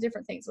all kinds of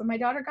different things. When my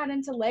daughter got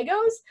into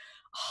Legos,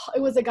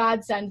 it was a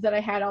godsend that I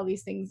had all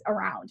these things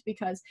around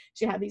because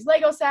she had these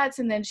Lego sets,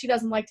 and then she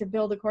doesn't like to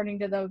build according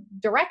to the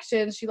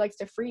directions. She likes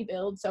to free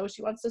build, so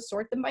she wants to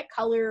sort them by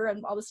color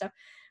and all this stuff.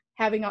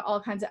 Having all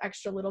kinds of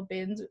extra little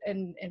bins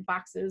and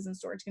boxes and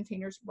storage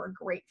containers were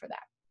great for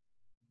that.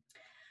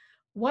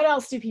 What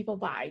else do people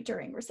buy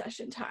during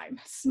recession time?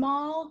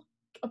 Small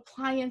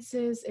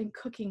appliances and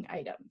cooking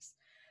items.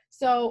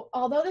 So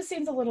although this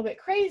seems a little bit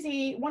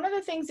crazy, one of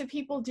the things that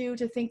people do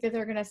to think that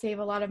they're going to save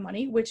a lot of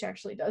money, which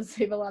actually does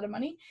save a lot of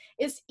money,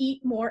 is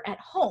eat more at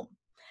home.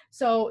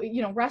 So,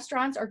 you know,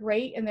 restaurants are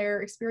great and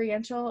they're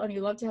experiential and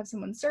you love to have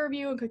someone serve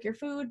you and cook your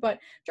food, but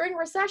during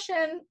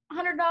recession,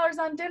 $100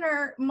 on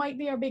dinner might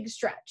be a big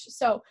stretch.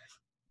 So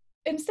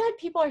instead,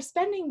 people are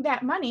spending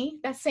that money,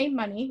 that same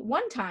money,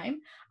 one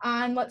time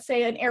on, let's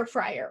say, an air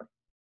fryer,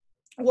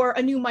 or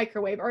a new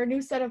microwave, or a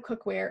new set of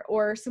cookware,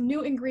 or some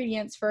new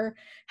ingredients for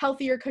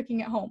healthier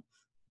cooking at home.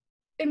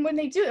 And when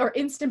they do, or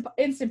Instant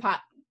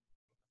Pot,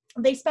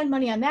 they spend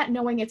money on that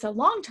knowing it's a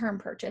long-term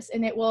purchase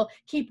and it will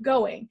keep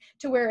going,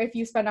 to where if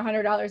you spend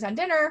 $100 on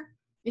dinner,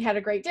 you had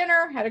a great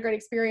dinner, had a great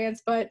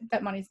experience, but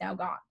that money's now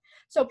gone.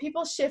 So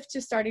people shift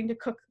to starting to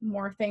cook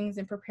more things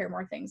and prepare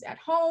more things at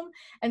home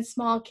and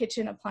small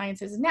kitchen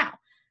appliances now.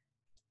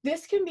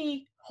 This can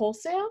be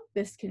wholesale,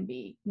 this can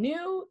be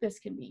new, this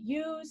can be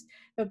used.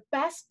 The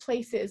best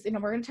places,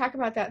 and we're going to talk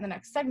about that in the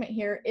next segment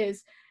here,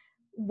 is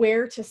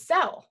where to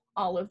sell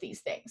all of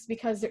these things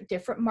because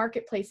different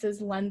marketplaces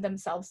lend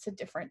themselves to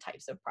different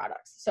types of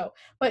products. So,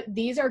 but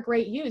these are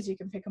great use. You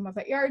can pick them up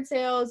at yard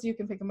sales. You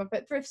can pick them up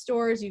at thrift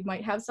stores. You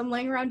might have some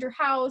laying around your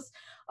house.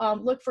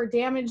 Look for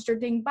damaged or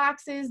dinged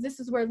boxes. This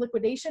is where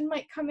liquidation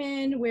might come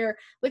in, where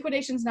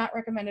liquidation is not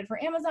recommended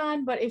for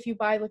Amazon, but if you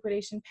buy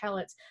liquidation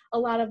pallets, a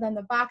lot of them,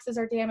 the boxes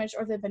are damaged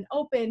or they've been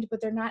opened, but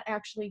they're not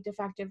actually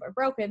defective or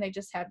broken. They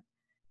just have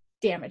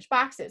damaged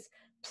boxes.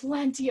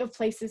 Plenty of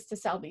places to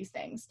sell these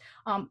things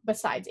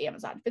besides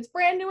Amazon. If it's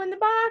brand new in the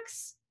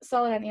box,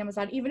 sell it on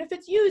Amazon. Even if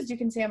it's used, you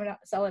can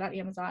sell it on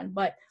Amazon,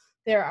 but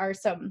there are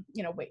some,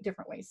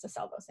 different ways to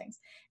sell those things.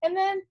 And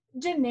then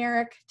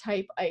generic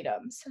type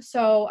items.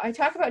 So I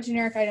talk about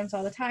generic items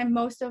all the time.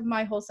 Most of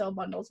my wholesale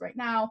bundles right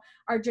now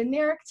are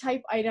generic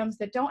type items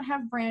that don't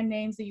have brand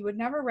names that you would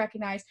never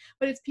recognize,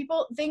 but it's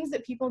things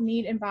that people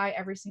need and buy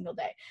every single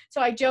day. So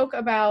I joke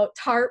about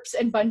tarps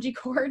and bungee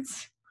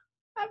cords.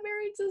 I'm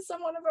married to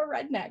somewhat of a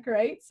redneck,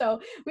 right?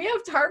 So we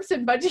have tarps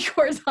and bungee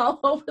cords all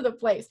over the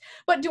place.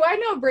 But do I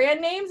know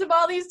brand names of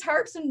all these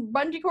tarps and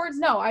bungee cords?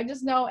 No, I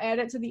just know add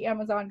it to the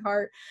Amazon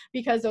cart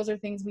because those are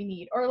things we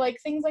need. Or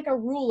like things like a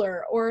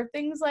ruler or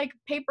things like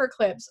paper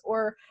clips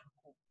or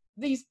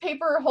these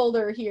paper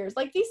holder here's.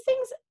 Like these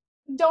things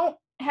don't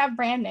have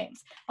brand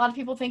names. A lot of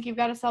people think you've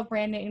got to sell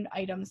brand name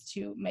items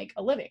to make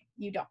a living.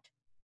 You don't.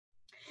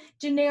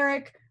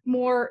 Generic,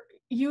 more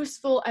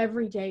useful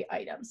everyday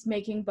items,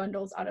 making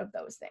bundles out of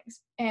those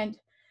things. And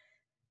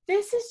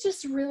this is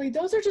just really,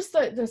 those are just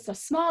a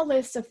small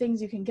list of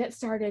things you can get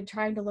started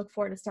trying to look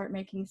for to start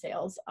making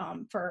sales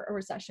for a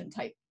recession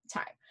type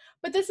time.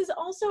 But this is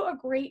also a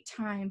great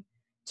time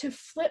to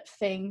flip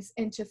things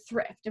into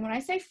thrift. And when I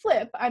say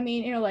flip, I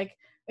mean,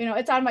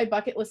 it's on my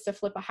bucket list to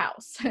flip a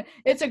house.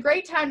 It's a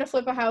great time to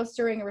flip a house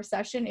during a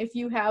recession if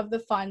you have the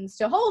funds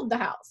to hold the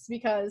house,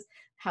 because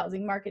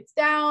housing market's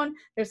down.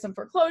 There's some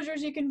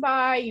foreclosures you can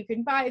buy. You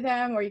can buy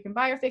them, or you can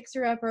buy a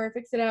fixer-upper,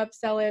 fix it up,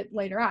 sell it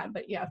later on,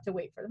 but you have to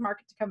wait for the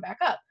market to come back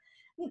up.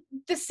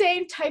 The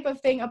same type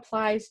of thing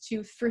applies to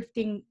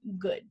thrifting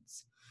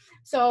goods.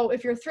 So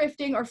if you're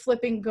thrifting or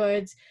flipping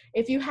goods,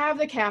 if you have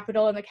the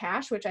capital and the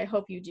cash, which I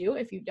hope you do,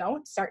 if you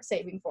don't, start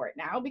saving for it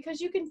now,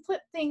 because you can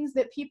flip things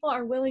that people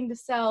are willing to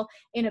sell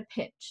in a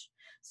pinch.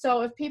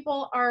 So if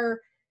people are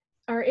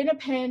in a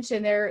pinch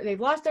and they've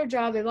lost their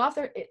job, they've lost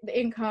their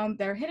income,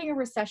 they're hitting a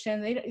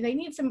recession, they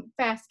need some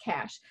fast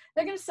cash.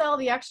 They're going to sell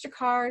the extra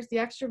cars, the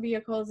extra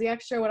vehicles, the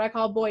extra what I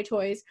call boy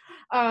toys,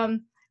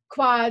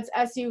 quads,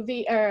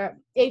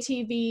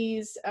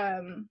 ATVs,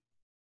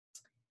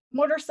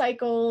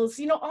 motorcycles,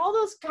 all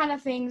those kind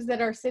of things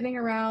that are sitting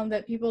around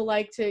that people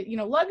like to,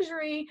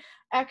 luxury,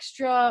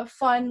 extra,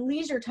 fun,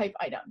 leisure type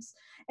items.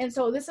 And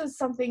so this is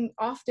something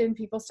often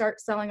people start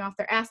selling off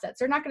their assets.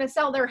 They're not going to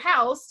sell their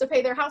house to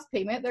pay their house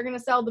payment. They're going to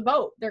sell the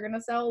boat. They're going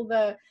to sell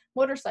the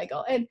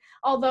motorcycle. And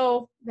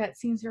although that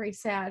seems very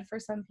sad for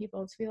some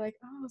people to be like,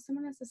 oh,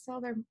 someone has to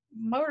sell their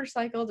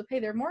motorcycle to pay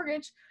their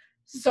mortgage,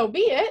 so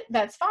be it,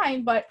 that's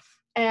fine. But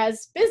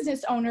as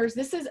business owners,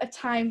 this is a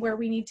time where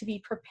we need to be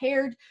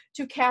prepared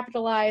to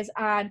capitalize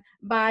on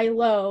buy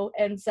low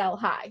and sell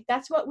high.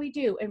 That's what we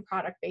do in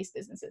product-based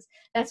businesses.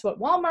 That's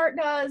what Walmart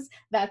does.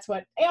 That's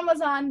what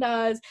Amazon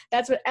does.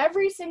 That's what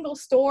every single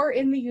store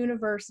in the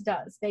universe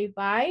does. They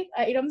buy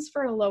items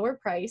for a lower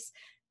price,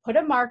 put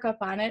a markup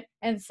on it,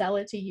 and sell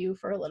it to you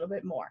for a little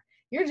bit more.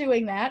 You're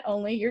doing that,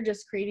 only you're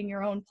just creating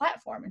your own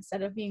platform.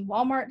 Instead of being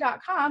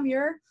Walmart.com,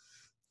 you're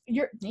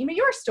name of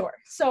your store.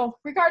 So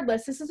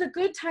regardless, this is a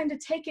good time to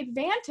take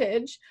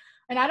advantage.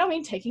 And I don't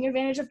mean taking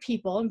advantage of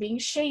people and being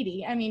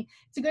shady. I mean,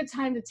 it's a good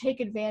time to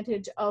take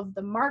advantage of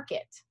the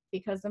market,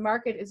 because the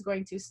market is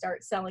going to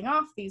start selling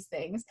off these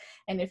things.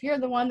 And if you're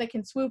the one that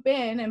can swoop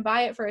in and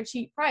buy it for a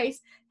cheap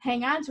price,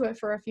 hang on to it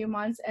for a few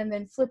months and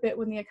then flip it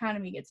when the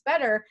economy gets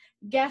better,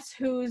 guess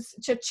who's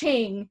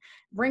cha-ching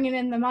bringing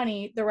in the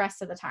money the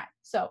rest of the time?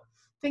 So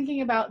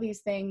thinking about these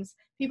things,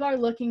 people are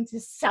looking to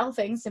sell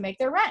things to make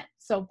their rent.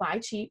 So buy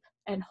cheap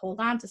and hold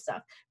on to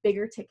stuff.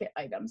 Bigger ticket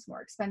items,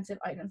 more expensive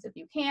items if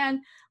you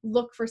can.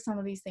 Look for some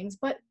of these things,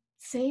 but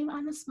same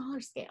on the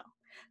smaller scale.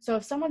 So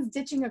if someone's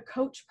ditching a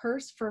Coach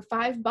purse for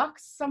 $5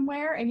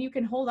 somewhere and you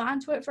can hold on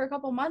to it for a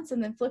couple months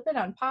and then flip it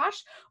on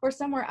Posh or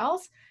somewhere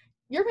else,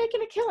 you're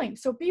making a killing.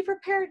 So be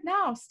prepared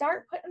now.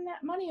 Start putting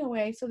that money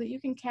away so that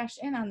you can cash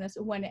in on this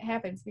when it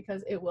happens,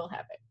 because it will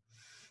happen.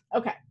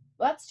 Okay,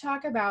 let's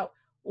talk about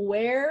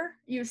where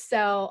you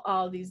sell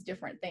all these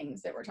different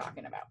things that we're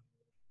talking about.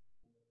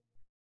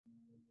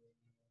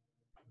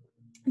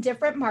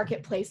 Different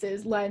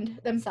marketplaces lend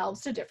themselves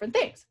to different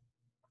things.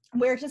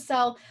 Where to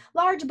sell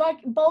large,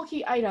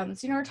 bulky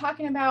items. We're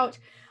talking about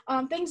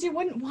things you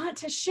wouldn't want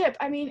to ship.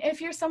 I mean,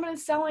 if you're someone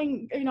who's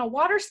selling,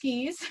 water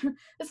skis,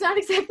 it's not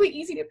exactly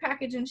easy to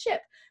package and ship.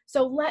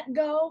 So let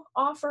go,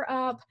 offer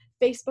up,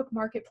 Facebook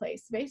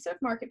Marketplace. Facebook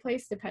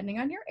Marketplace, depending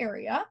on your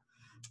area,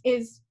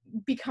 is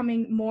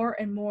becoming more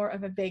and more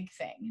of a big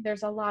thing.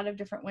 There's a lot of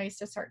different ways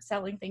to start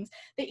selling things.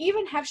 They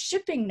even have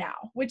shipping now,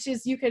 which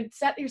is you could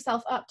set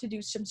yourself up to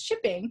do some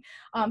shipping.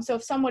 So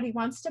if somebody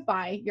wants to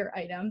buy your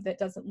item that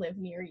doesn't live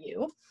near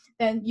you,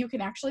 then you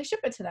can actually ship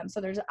it to them. So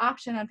there's an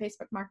option on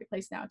Facebook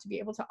Marketplace now to be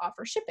able to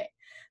offer shipping.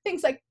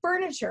 Things like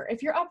furniture.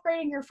 If you're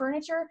upgrading your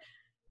furniture,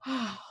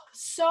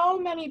 so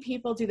many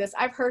people do this.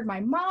 I've heard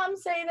my mom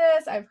say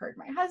this. I've heard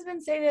my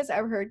husband say this.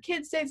 I've heard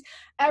kids say this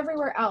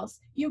everywhere else.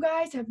 You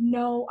guys have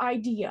no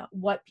idea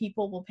what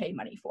people will pay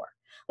money for.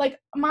 Like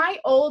my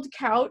old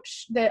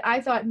couch that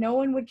I thought no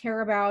one would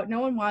care about.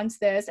 No one wants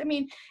this. I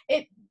mean,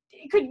 it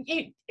could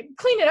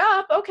clean it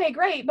up. Okay,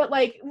 great. But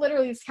like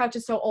literally this couch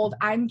is so old,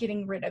 I'm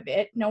getting rid of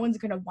it. No one's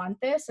going to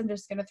want this. I'm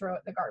just going to throw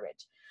it in the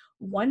garbage.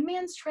 One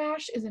man's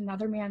trash is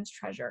another man's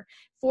treasure.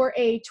 For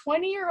a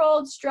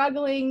 20-year-old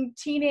struggling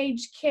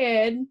teenage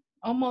kid,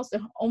 almost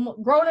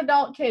grown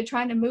adult kid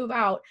trying to move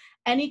out,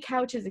 any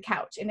couch is a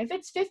couch. And if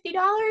it's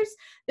 $50,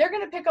 they're going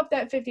to pick up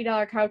that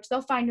 $50 couch.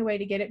 They'll find a way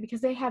to get it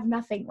because they have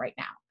nothing right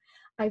now.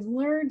 I've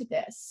learned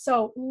this.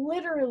 So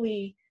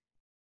literally,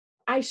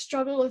 I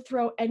struggle to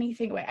throw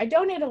anything away. I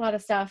donate a lot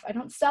of stuff. I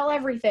don't sell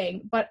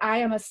everything, but I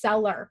am a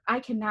seller.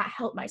 I cannot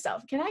help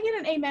myself. Can I get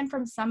an amen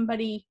from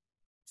somebody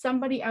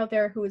out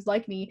there who is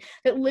like me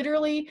that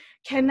literally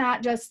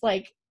cannot just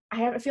like,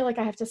 I feel like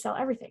I have to sell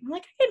everything. I'm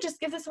like, I can just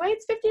give this away.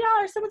 It's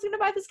 $50. Someone's going to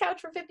buy this couch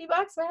for $50.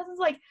 My husband's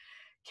like,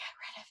 get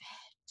rid of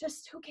it.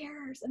 Just who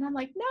cares? And I'm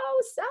like, no,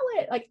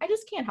 sell it. Like, I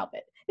just can't help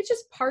it. It's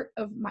just part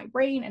of my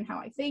brain and how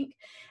I think.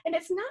 And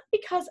it's not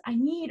because I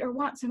need or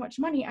want so much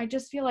money. I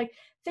just feel like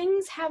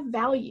things have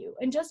value.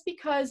 And just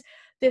because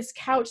this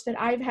couch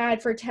that I've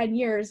had for 10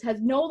 years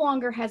no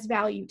longer has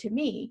value to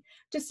me,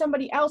 to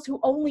somebody else who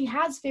only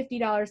has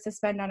 $50 to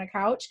spend on a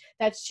couch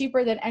that's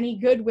cheaper than any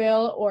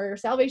Goodwill or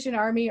Salvation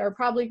Army or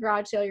probably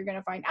garage sale you're going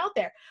to find out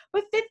there.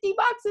 But $50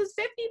 is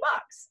 $50.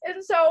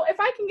 And so if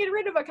I can get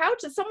rid of a couch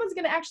that someone's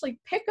going to actually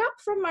pick up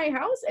from my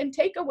house and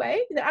take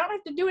away, that I don't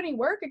have to do any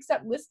work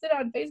except list it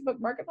on Facebook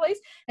Marketplace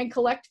and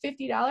collect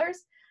 $50,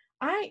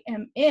 I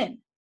am in.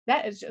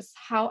 That is just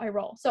how I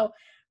roll. So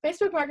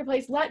Facebook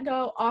Marketplace, let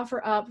go,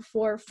 offer up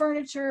for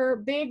furniture,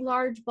 big,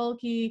 large,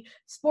 bulky,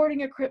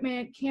 sporting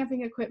equipment,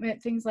 camping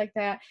equipment, things like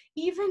that.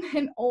 Even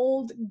an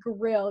old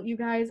grill. You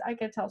guys, I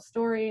could tell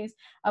stories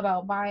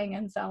about buying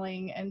and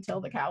selling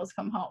until the cows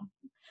come home.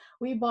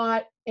 We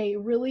bought a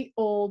really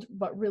old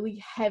but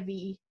really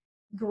heavy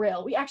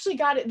grill. We actually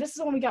got it. This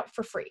is one we got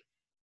for free.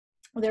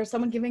 There's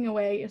someone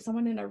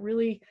in a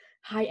really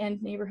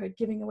high-end neighborhood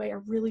giving away a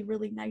really,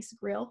 really nice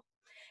grill.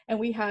 And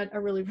we had a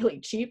really, really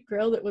cheap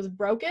grill that was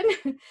broken.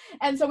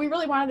 And so we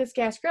really wanted this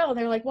gas grill. And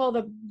they're like, well,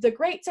 the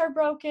grates are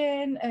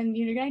broken and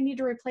you're going to need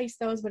to replace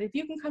those. But if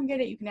you can come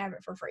get it, you can have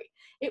it for free.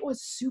 It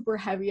was super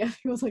heavy. I think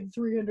it was like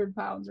 300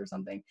 pounds or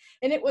something.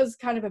 And it was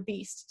kind of a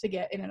beast to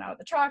get in and out of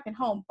the truck and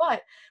home.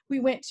 But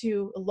we went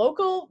to a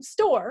local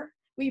store.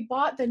 We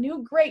bought the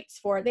new grates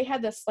for it. They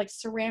had this like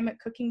ceramic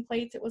cooking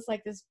plates. It was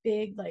like this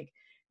big, like,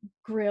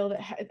 grill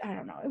that had, I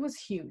don't know, it was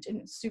huge and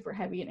it's super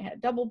heavy and it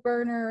had double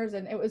burners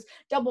and it was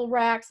double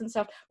racks and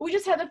stuff. We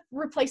just had to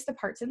replace the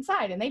parts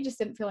inside and they just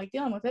didn't feel like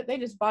dealing with it. They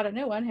just bought a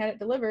new one, had it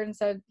delivered and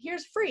said,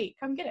 here's free,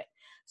 come get it.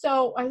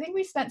 So I think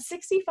we spent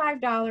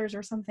 $65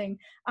 or something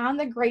on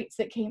the grates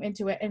that came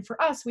into it. And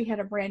for us, we had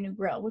a brand new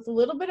grill with a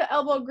little bit of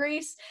elbow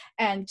grease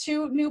and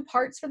 2 new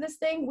parts for this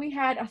thing. We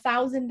had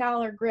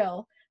 $1,000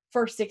 grill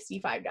for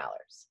 $65.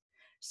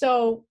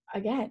 So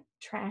again,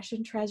 trash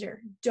and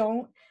treasure.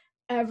 Don't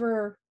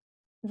ever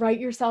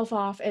write yourself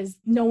off as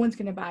no one's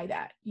going to buy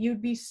that.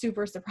 You'd be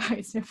super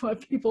surprised at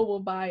what people will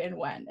buy and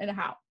when and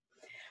how.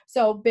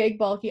 So big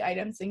bulky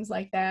items, things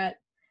like that,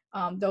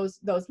 those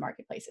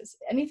marketplaces.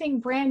 Anything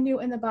brand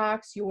new in the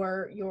box,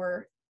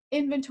 your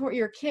inventory,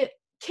 your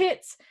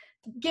kits,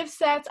 gift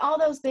sets, all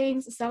those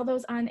things, sell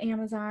those on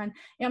Amazon.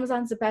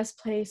 Amazon's the best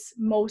place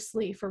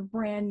mostly for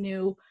brand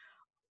new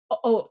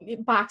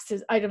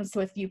boxes, items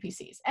with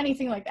UPCs,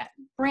 anything like that.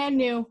 Brand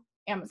new,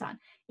 Amazon.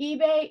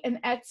 eBay and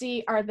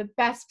Etsy are the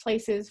best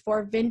places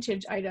for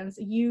vintage items,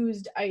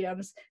 used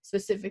items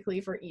specifically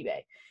for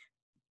eBay.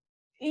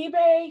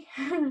 eBay,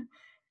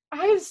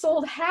 I have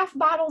sold half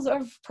bottles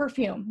of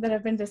perfume that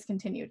have been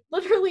discontinued.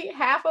 Literally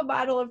half a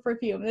bottle of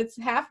perfume that's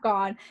half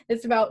gone.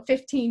 It's about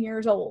 15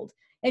 years old.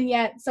 And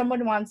yet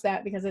someone wants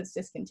that because it's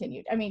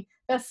discontinued. I mean,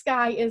 the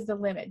sky is the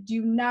limit.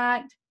 Do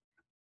not,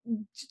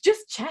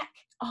 just check.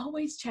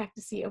 Always check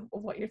to see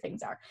what your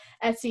things are.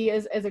 Etsy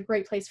is a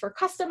great place for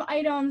custom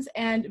items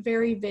and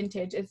very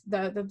vintage. It's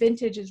the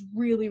vintage is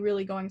really,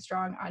 really going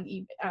strong on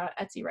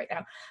Etsy right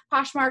now.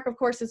 Poshmark, of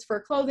course, is for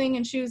clothing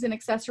and shoes and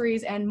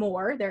accessories and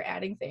more. They're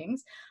adding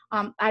things.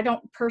 I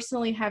don't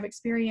personally have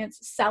experience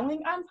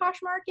selling on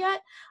Poshmark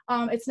yet.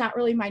 It's not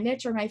really my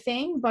niche or my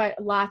thing,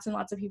 but lots and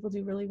lots of people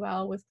do really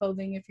well with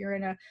clothing. If you're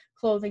in a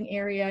clothing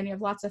area and you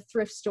have lots of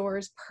thrift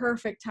stores,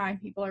 perfect time.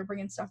 People are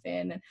bringing stuff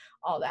in and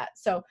all that.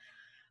 So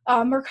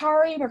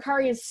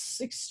Mercari is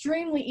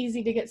extremely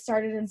easy to get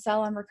started and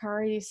sell on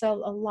Mercari. You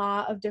sell a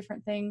lot of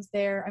different things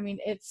there. I mean,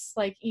 it's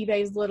like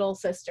eBay's little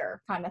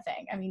sister kind of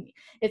thing. I mean,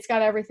 it's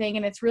got everything,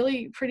 and it's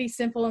really pretty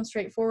simple and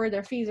straightforward.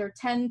 Their fees are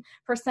 10%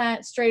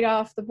 straight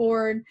off the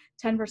board,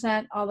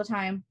 10% all the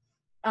time.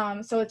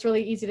 So it's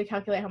really easy to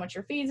calculate how much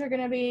your fees are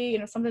going to be. You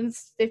know,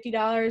 something's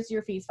 $50,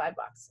 your fee's $5.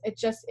 It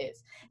just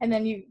is. And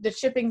then the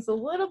shipping's a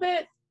little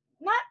bit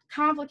not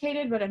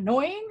complicated, but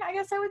annoying, I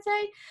guess I would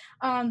say.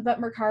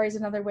 But Mercari is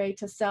another way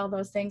to sell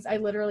those things. I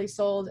literally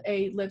sold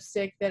a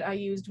lipstick that I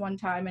used one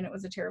time, and it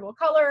was a terrible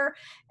color.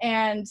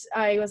 And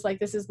I was like,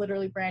 this is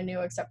literally brand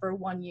new except for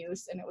one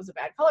use, and it was a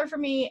bad color for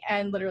me.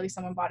 And literally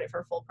someone bought it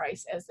for full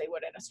price as they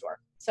would in a store.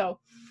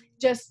 So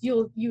just,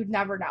 you'd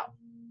never know.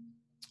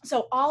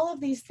 So all of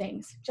these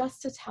things,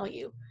 just to tell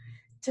you,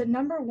 to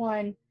number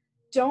one,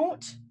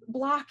 don't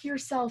block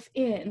yourself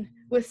in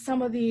with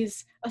some of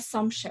these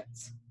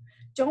assumptions.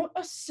 Don't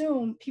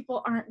assume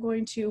people aren't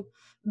going to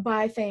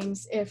buy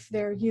things if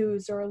they're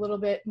used or a little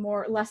bit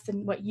less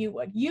than what you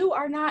would. You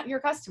are not your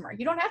customer.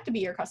 You don't have to be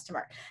your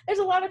customer. There's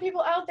a lot of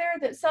people out there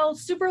that sell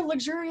super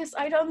luxurious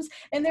items,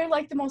 and they're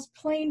like the most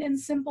plain and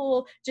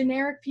simple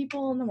generic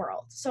people in the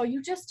world. So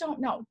you just don't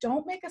know.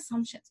 Don't make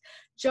assumptions.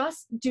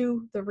 Just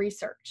do the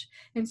research.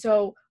 And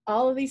so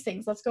all of these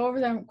things, let's go over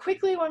them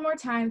quickly one more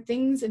time,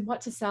 things and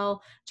what to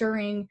sell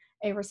during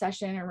a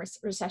recession or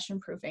recession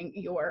proofing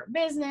your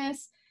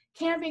business.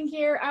 Camping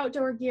gear,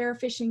 outdoor gear,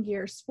 fishing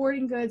gear,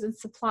 sporting goods, and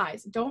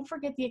supplies. Don't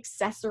forget the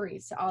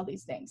accessories to all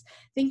these things.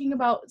 Thinking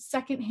about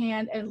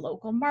secondhand and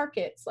local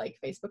markets like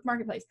Facebook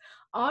Marketplace.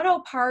 Auto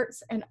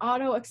parts and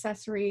auto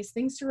accessories,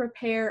 things to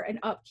repair and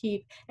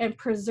upkeep and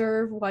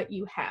preserve what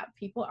you have.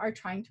 People are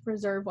trying to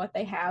preserve what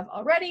they have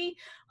already.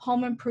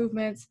 Home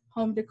improvements,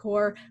 home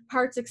decor,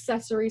 parts,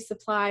 accessories,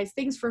 supplies,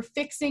 things for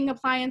fixing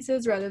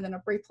appliances rather than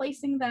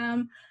replacing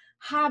them.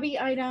 Hobby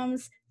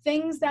items,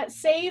 things that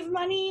save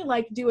money,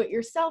 like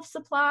do-it-yourself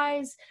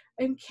supplies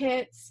and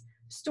kits,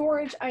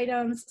 storage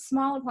items,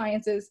 small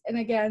appliances, and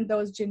again,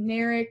 those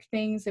generic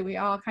things that we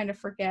all kind of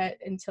forget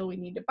until we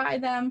need to buy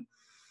them.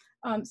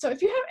 So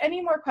if you have any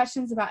more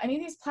questions about any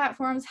of these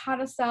platforms, how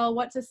to sell,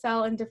 what to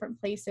sell in different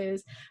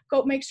places,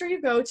 make sure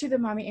you go to the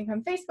Mommy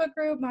Income Facebook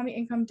group,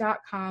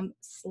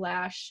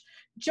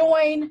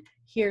 mommyincome.com/join.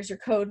 Here's your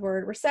code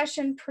word,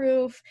 recession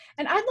proof.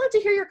 And I'd love to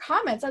hear your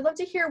comments. I'd love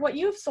to hear what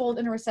you've sold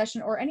in a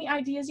recession or any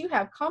ideas you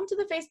have. Come to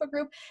the Facebook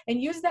group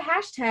and use the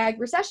hashtag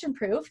recession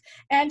proof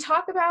and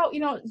talk about,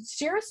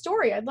 share a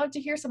story. I'd love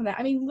to hear some of that.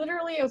 I mean,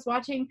 literally, I was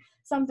watching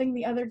something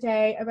the other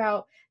day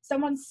about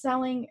someone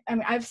selling,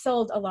 I've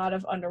sold a lot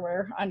of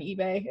underwear on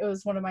eBay. It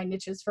was one of my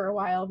niches for a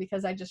while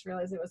because I just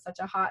realized it was such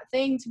a hot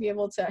thing to be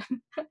able to,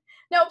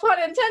 no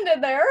pun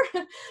intended there,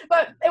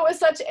 but it was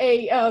such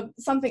a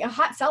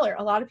hot seller.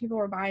 A lot of people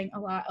were buying a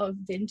lot of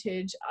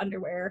vintage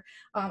underwear.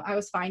 I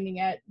was finding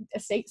at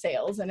estate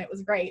sales, and it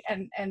was great.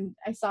 And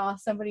I saw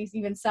somebody's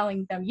even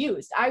selling them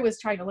used. I was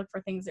trying to look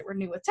for things that were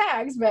new with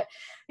tags, but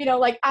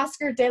like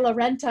Oscar de la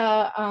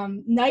Renta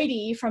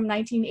nightie from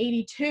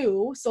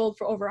 1982 sold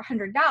for over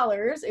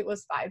 $100. It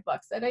was $5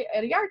 at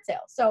a yard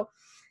sale. So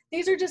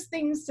these are just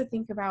things to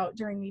think about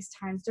during these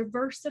times.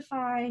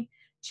 Diversify,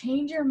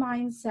 change your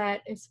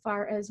mindset as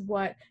far as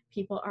what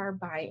people are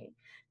buying.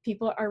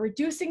 People are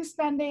reducing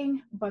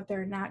spending, but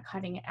they're not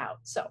cutting it out.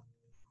 So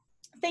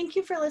thank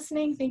you for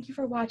listening. Thank you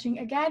for watching.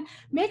 Again,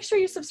 make sure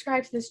you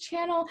subscribe to this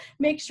channel.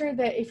 Make sure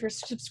that if you're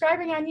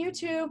subscribing on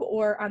YouTube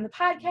or on the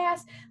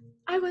podcast,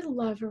 I would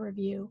love a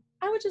review.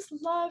 I would just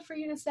love for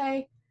you to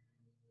say,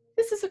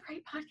 this is a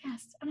great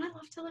podcast and I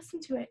love to listen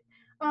to it.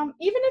 Even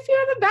if you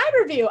have a bad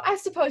review, I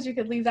suppose you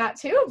could leave that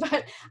too,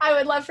 but I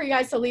would love for you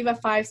guys to leave a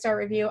 5-star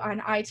review on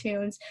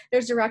iTunes.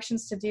 There's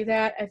directions to do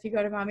that. If you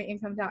go to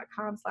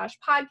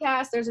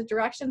mommyincome.com/podcast, there's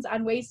directions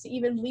on ways to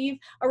even leave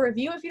a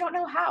review if you don't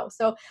know how.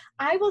 So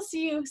I will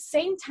see you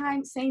same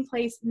time, same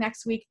place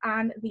next week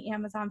on the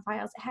Amazon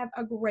Files. Have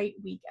a great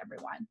week,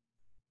 everyone.